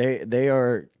 So they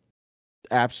are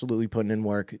absolutely putting in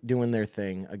work, doing their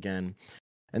thing again.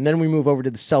 And then we move over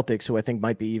to the Celtics, who I think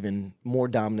might be even more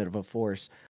dominant of a force.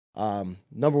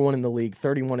 Number one in the league,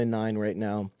 31-9 right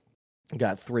now.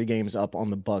 Got 3 games up on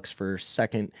the Bucks for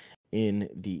second in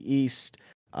the East.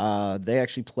 They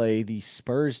actually play the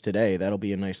Spurs today. That'll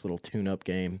be a nice little tune-up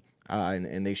game,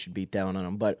 and they should beat down on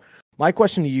them. But my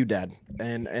question to you, Dad,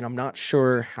 and I'm not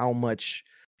sure how much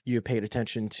you paid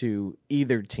attention to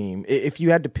either team. If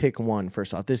you had to pick one,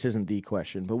 first off, this isn't the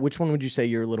question, but which one would you say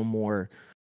you're a little more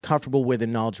comfortable with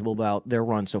and knowledgeable about their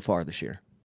run so far this year?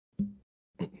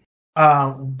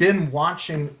 Been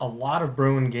watching a lot of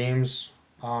Bruin games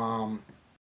on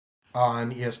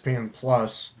ESPN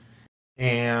Plus,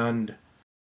 and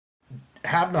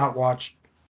have not watched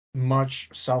much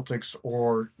Celtics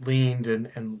or leaned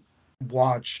and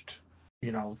watched,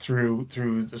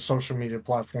 through the social media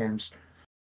platforms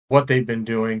what they've been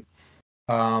doing.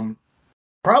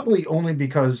 Probably only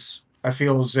because I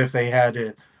feel as if they had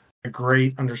a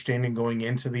great understanding going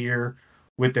into the year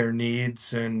with their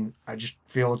needs, and I just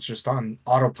feel it's just on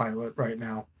autopilot right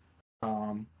now.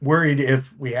 Worried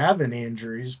if we have any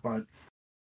injuries, but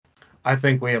I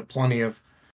think we have plenty of,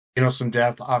 some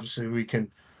depth. Obviously, we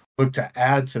can look to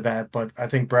add to that, but I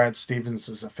think Brad Stevens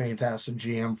is a fantastic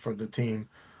GM for the team.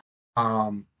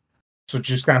 So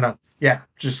just kind of,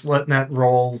 just letting that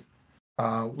roll.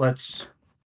 Let's,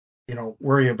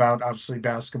 worry about, obviously,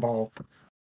 basketball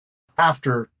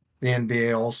after the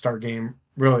NBA All-Star game.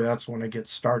 Really, that's when it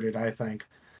gets started, I think.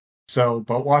 So,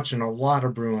 but watching a lot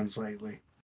of Bruins lately.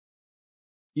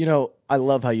 I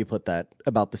love how you put that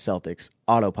about the Celtics.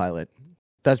 Autopilot.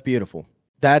 That's beautiful.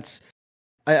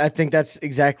 I think that's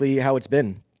exactly how it's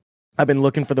been. I've been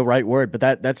looking for the right word, but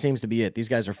that seems to be it. These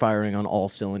guys are firing on all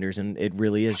cylinders, and it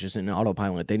really is just an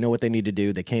autopilot. They know what they need to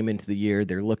do. They came into the year.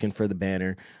 They're looking for the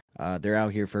banner. They're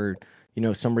out here for,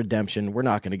 some redemption. We're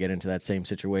not going to get into that same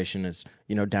situation as,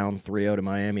 down 3-0 to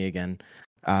Miami again.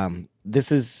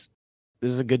 This is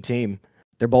a good team.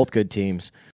 They're both good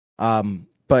teams.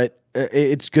 But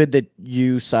it's good that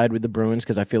you side with the Bruins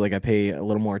because I feel like I pay a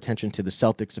little more attention to the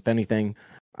Celtics, if anything.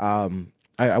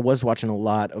 I was watching a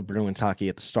lot of Bruins hockey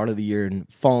at the start of the year and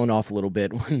falling off a little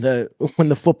bit when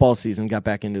the football season got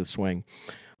back into the swing.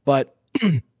 But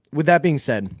with that being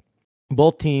said,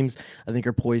 both teams, I think,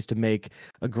 are poised to make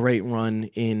a great run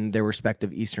in their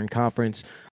respective Eastern Conference.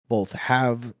 Both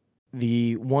have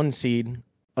the 1 seed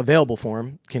available for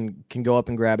them, can go up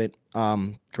and grab it.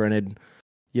 Granted,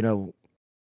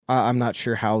 I'm not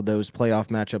sure how those playoff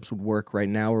matchups would work right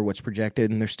now or what's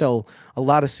projected, and there's still a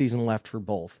lot of season left for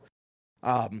both.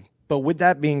 But with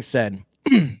that being said,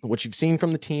 what you've seen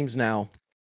from the teams now,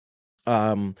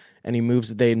 any moves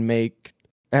that they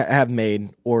have made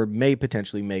or may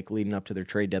potentially make leading up to their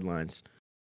trade deadlines,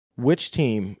 which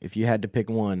team, if you had to pick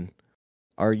one,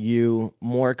 are you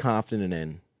more confident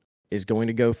in is going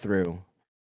to go through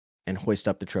and hoist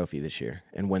up the trophy this year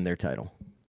and win their title?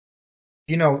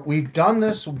 We've done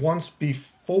this once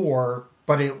before,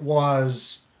 but it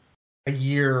was a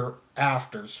year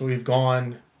after. So we've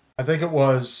gone, I think it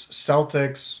was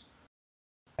Celtics,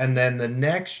 and then the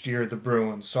next year the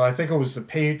Bruins. So I think it was the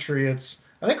Patriots.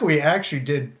 I think we actually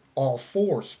did all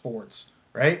 4 sports,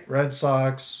 right? Red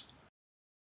Sox,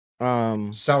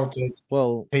 Celtics,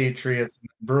 Patriots, and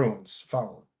Bruins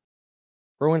followed.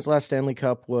 Bruins' last Stanley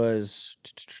Cup was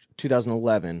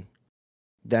 2011.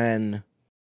 Then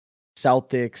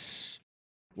Celtics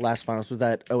last finals was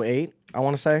that 2008, I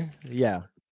want to say. Yeah.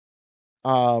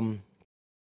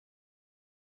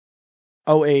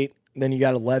 2008, then you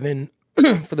got 11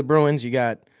 for the Bruins, you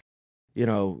got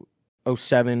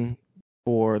 2007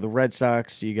 for the Red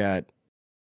Sox, you got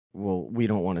we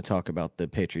don't want to talk about the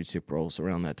Patriots Super Bowls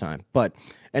around that time. But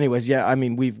anyways, yeah, I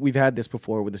mean we've had this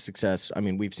before with the success. I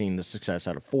mean, we've seen the success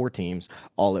out of 4 teams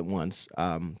all at once.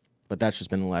 But that's just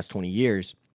been the last 20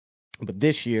 years. But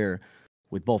this year,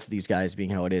 with both of these guys being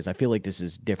how it is, I feel like this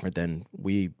is different than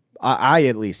I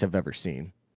at least have ever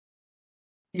seen.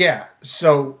 Yeah.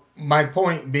 So my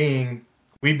point being,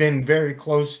 we've been very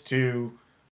close to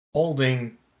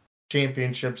holding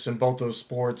championships in both those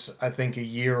sports, I think, a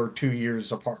year or 2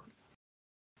 years apart.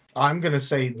 I'm going to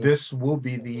say this will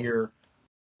be the year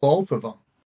both of them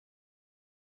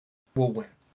will win.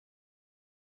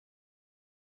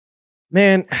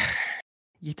 Man,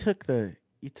 you took the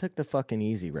fucking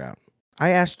easy route.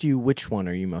 I asked you which one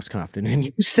are you most confident in.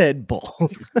 You said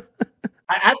both.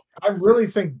 I really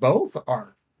think both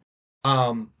are.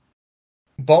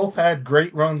 Both had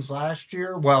great runs last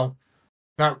year. Well,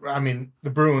 not. I mean, the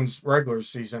Bruins regular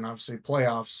season, obviously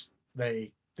playoffs,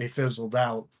 they fizzled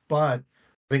out. But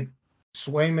I think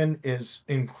Swayman is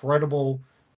incredible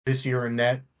this year in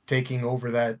net, taking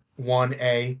over that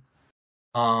 1A.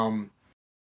 Um,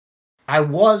 I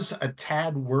was a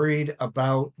tad worried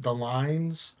about the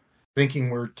lines, thinking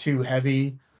we're too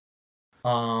heavy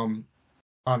um,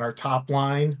 on our top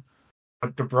line.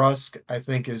 But DeBrusque, I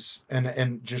think, is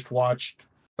and just watched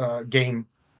a game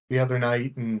the other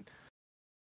night, and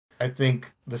I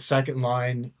think the second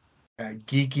line,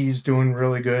 Geeky's doing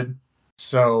really good.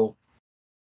 So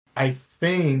I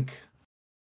think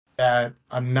that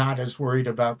I'm not as worried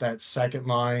about that second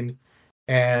line.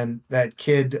 And that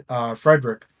kid,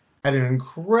 Frederick, had an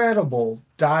incredible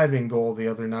diving goal the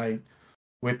other night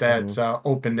with Hmm. that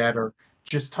open netter.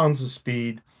 Just tons of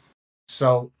speed.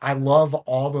 So I love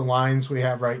all the lines we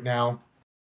have right now.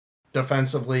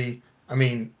 Defensively, I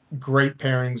mean, great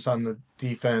pairings on the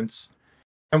defense.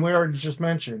 And we already just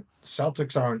mentioned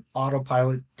Celtics are on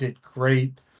autopilot, did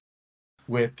great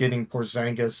with getting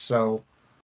Porzingis. So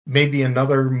maybe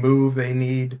another move they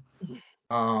need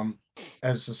um,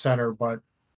 as the center. But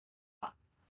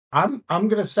I'm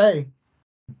gonna say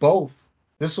both.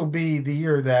 This will be the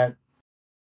year that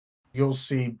you'll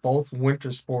see both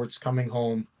winter sports coming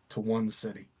home to one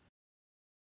city.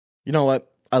 You know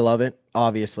what? I love it.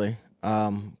 Obviously,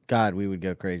 God, we would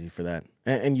go crazy for that.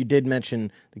 And you did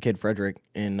mention the kid Frederick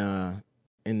in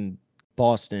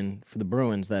Boston for the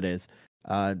Bruins. That is,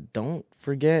 don't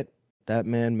forget that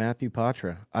man Matthew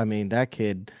Patra. I mean, that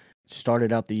kid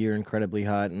started out the year incredibly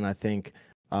hot, and I think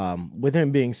with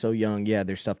him being so young, yeah,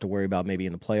 there's stuff to worry about maybe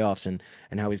in the playoffs and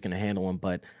how he's going to handle him.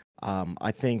 But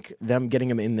I think them getting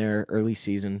him in there early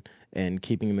season and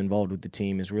keeping him involved with the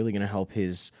team is really going to help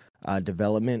his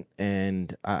development,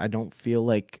 and I don't feel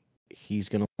like he's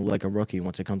going to look like a rookie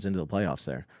once it comes into the playoffs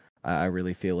there. I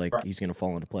really feel like Right. he's going to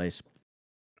fall into place.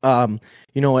 Um,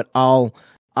 you know what?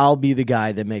 I'll be the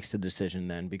guy that makes the decision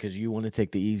then because you want to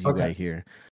take the easy way Okay. here.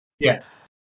 Yeah.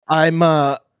 I'm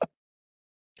uh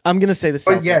I'm going to say the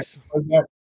But yet, Celtics. but yet,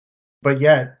 but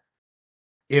yet,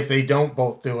 if they don't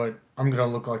both do it, I'm gonna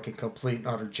look like a complete and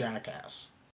utter jackass.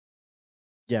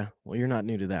 Yeah, well you're not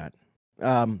new to that.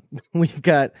 We've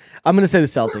got I'm going to say the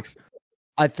Celtics.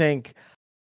 I think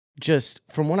just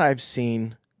from what I've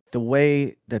seen, the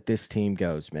way that this team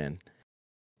goes, man,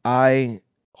 I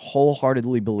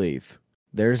wholeheartedly believe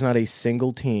there's not a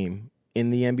single team in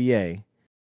the NBA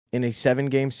in a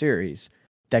 7-game series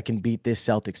that can beat this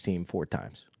Celtics team 4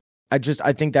 times. I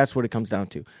think that's what it comes down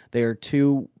to.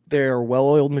 They're a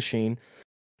well-oiled machine.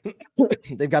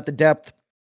 They've got the depth.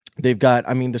 They've got,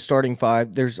 I mean, the starting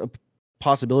five. There's a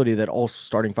possibility that all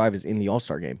starting five is in the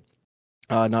All-Star game.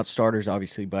 Not starters,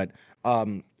 obviously, but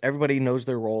everybody knows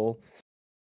their role.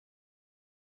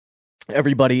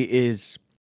 Everybody is,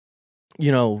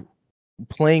 you know,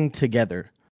 playing together.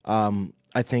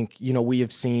 I think, we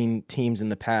have seen teams in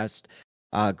the past.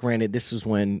 Granted, this is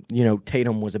when,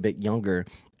 Tatum was a bit younger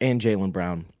and Jaylen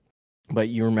Brown. But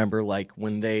you remember, like,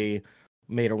 when they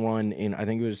made a run in, I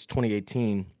think it was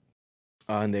 2018,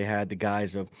 and they had the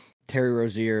guys of Terry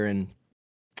Rozier and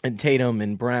Tatum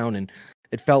and Brown, and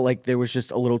it felt like there was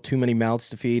just a little too many mouths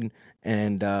to feed,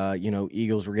 and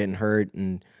Eagles were getting hurt,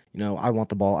 and I want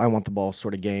the ball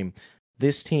sort of game.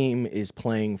 This team is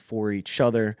playing for each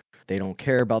other. They don't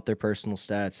care about their personal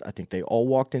stats. I think they all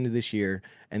walked into this year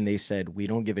and they said, "We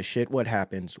don't give a shit what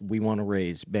happens. We want to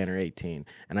raise banner 18."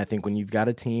 And I think when you've got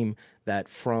a team that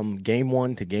from game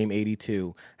 1 to game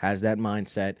 82 has that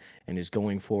mindset and is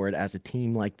going forward as a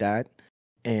team like that,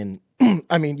 and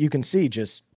I mean, you can see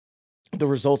just the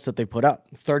results that they put up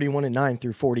 31-9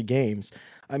 through 40 games.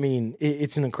 I mean,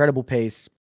 it's an incredible pace.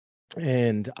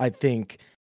 And I think,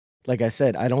 like I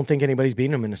said, I don't think anybody's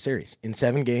beating them in a series. In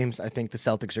 7 games, I think the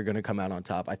Celtics are going to come out on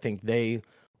top. I think they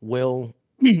will,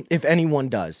 if anyone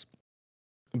does,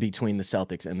 between the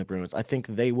Celtics and the Bruins, I think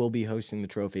they will be hosting the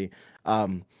trophy.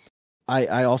 Um,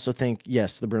 I also think,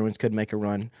 yes, the Bruins could make a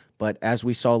run. But as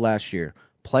we saw last year,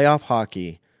 playoff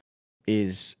hockey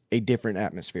is a different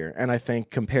atmosphere. And I think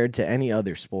compared to any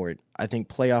other sport, I think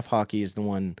playoff hockey is the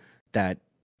one that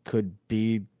could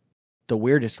be the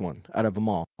weirdest one out of them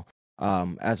all,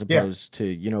 as Yeah. opposed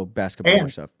to, basketball or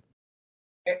And stuff.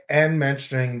 and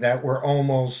mentioning that we're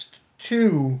almost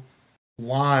two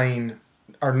line.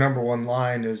 Our number one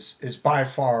line is by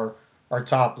far our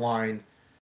top line.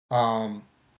 Um,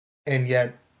 and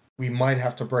yet we might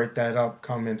have to break that up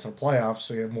come into playoffs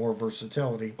so you have more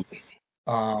versatility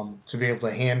to be able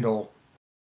to handle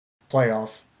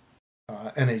playoff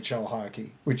NHL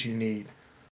hockey, which you need.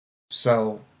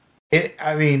 So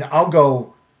I mean, I'll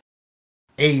go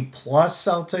A plus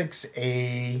Celtics,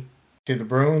 A to the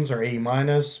Bruins or A-,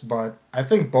 but I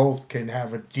think both can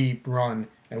have a deep run,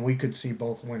 and we could see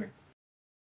both winning.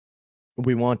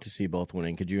 We want to see both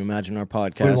winning. Could you imagine our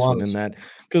podcast winning that?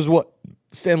 Because what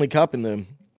Stanley Cup and the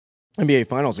NBA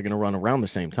Finals are going to run around the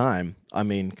same time. I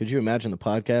mean, could you imagine the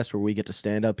podcast where we get to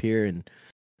stand up here and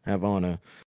have on a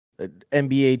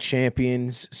NBA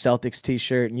champions Celtics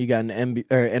t-shirt, and you got an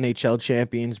NHL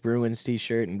champions Bruins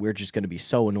t-shirt, and we're just going to be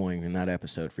so annoying in that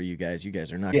episode for you guys. You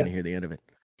guys are not going to hear the end of it.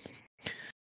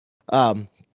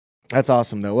 That's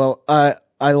awesome though. Well,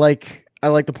 I like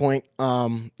the point.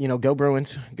 Go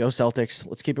Bruins, go Celtics.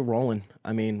 Let's keep it rolling.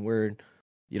 I mean, we're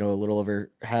a little over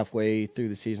halfway through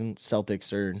the season.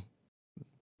 Celtics are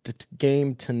the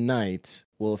game tonight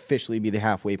will officially be the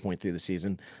halfway point through the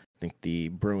season. I think the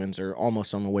Bruins are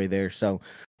almost on the way there. So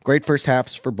great first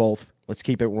halves for both. Let's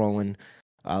keep it rolling.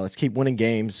 Let's keep winning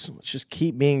games. Let's just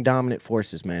keep being dominant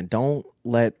forces, man. Don't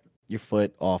let your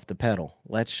foot off the pedal.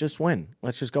 Let's just win.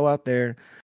 Let's just go out there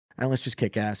and let's just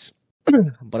kick ass.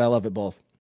 But I love it both.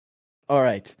 All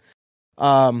right.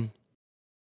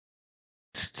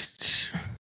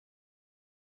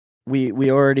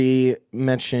 We already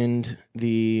mentioned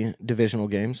the divisional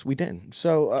games. We did.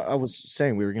 So I was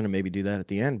saying we were going to maybe do that at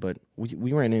the end, but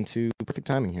we ran into perfect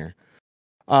timing here.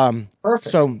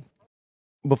 Perfect. So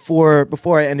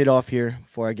before I end it off here,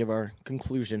 before I give our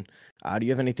conclusion, do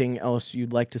you have anything else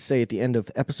you'd like to say at the end of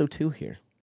episode 2 here?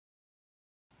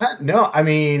 No, I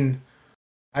mean,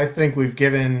 I think we've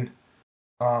given,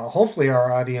 hopefully,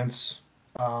 our audience,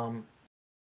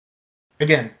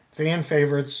 again, fan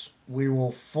favorites. We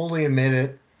will fully admit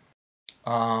it,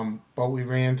 but we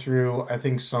ran through, I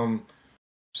think, some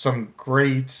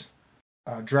great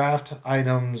draft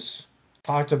items.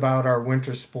 Talked about our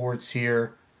winter sports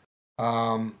here.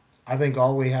 I think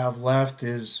all we have left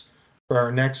is for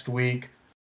our next week.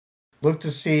 Look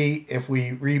to see if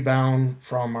we rebound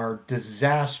from our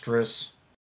disastrous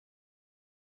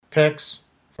picks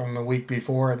from the week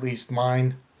before, at least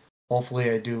mine. Hopefully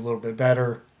I do a little bit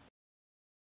better.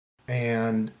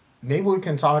 And maybe we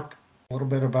can talk a little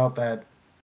bit about that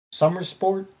summer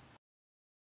sport,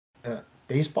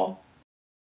 baseball.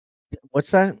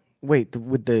 What's that? Wait,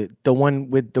 with the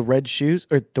one with the red shoes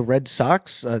or the red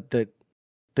socks? The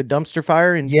dumpster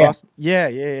fire in Boston? Yeah.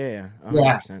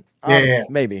 100%. Yeah.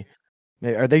 Maybe.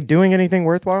 Are they doing anything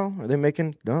worthwhile? Are they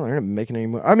making? No, they're not making any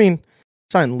more. I mean,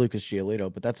 signing Lucas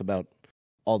Giolito, but that's about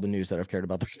all the news that I've cared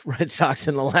about the Red Sox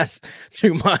in the last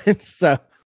 2 months. So,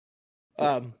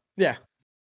 yeah,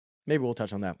 maybe we'll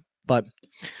touch on that. But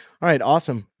all right,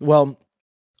 awesome. Well,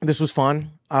 this was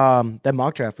fun. That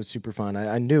mock draft was super fun.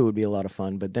 I knew it would be a lot of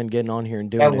fun, but then getting on here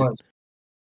and doing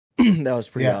that was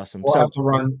pretty awesome. We'll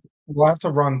have to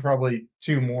run probably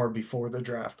 2 more before the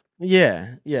draft.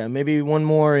 Yeah, maybe one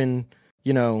more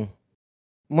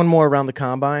one more around the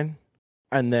combine,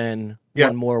 and then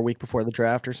one more a week before the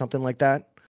draft or something like that.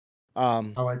 I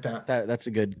like that. That's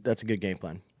a good game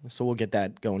plan. So we'll get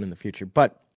that going in the future.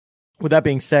 But with that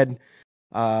being said,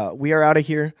 we are out of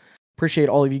here. Appreciate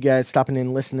all of you guys stopping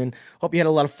in, listening. Hope you had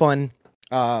a lot of fun.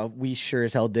 We sure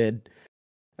as hell did.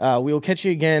 We will catch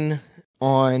you again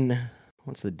on,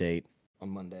 what's the date? On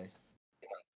Monday.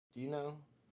 Do you know?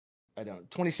 I don't.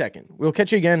 22nd. We'll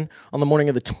catch you again on the morning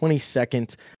of the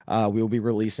 22nd. We will be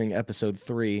releasing episode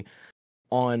 3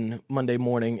 on Monday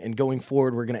morning, and going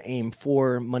forward, we're going to aim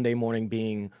for Monday morning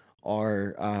being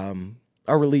our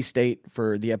release date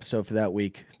for the episode for that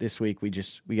week. This week, we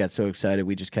got so excited,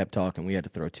 we just kept talking. We had to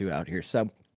throw 2 out here. So,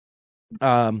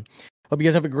 hope you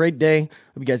guys have a great day.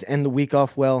 Hope you guys end the week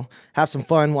off well. Have some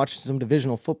fun watching some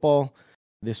divisional football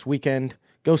this weekend.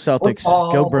 Go Celtics.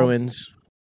 Football. Go Bruins.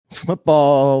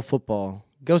 Football.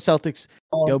 Go Celtics.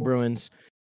 Go Bruins.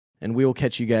 And we will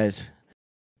catch you guys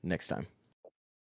next time.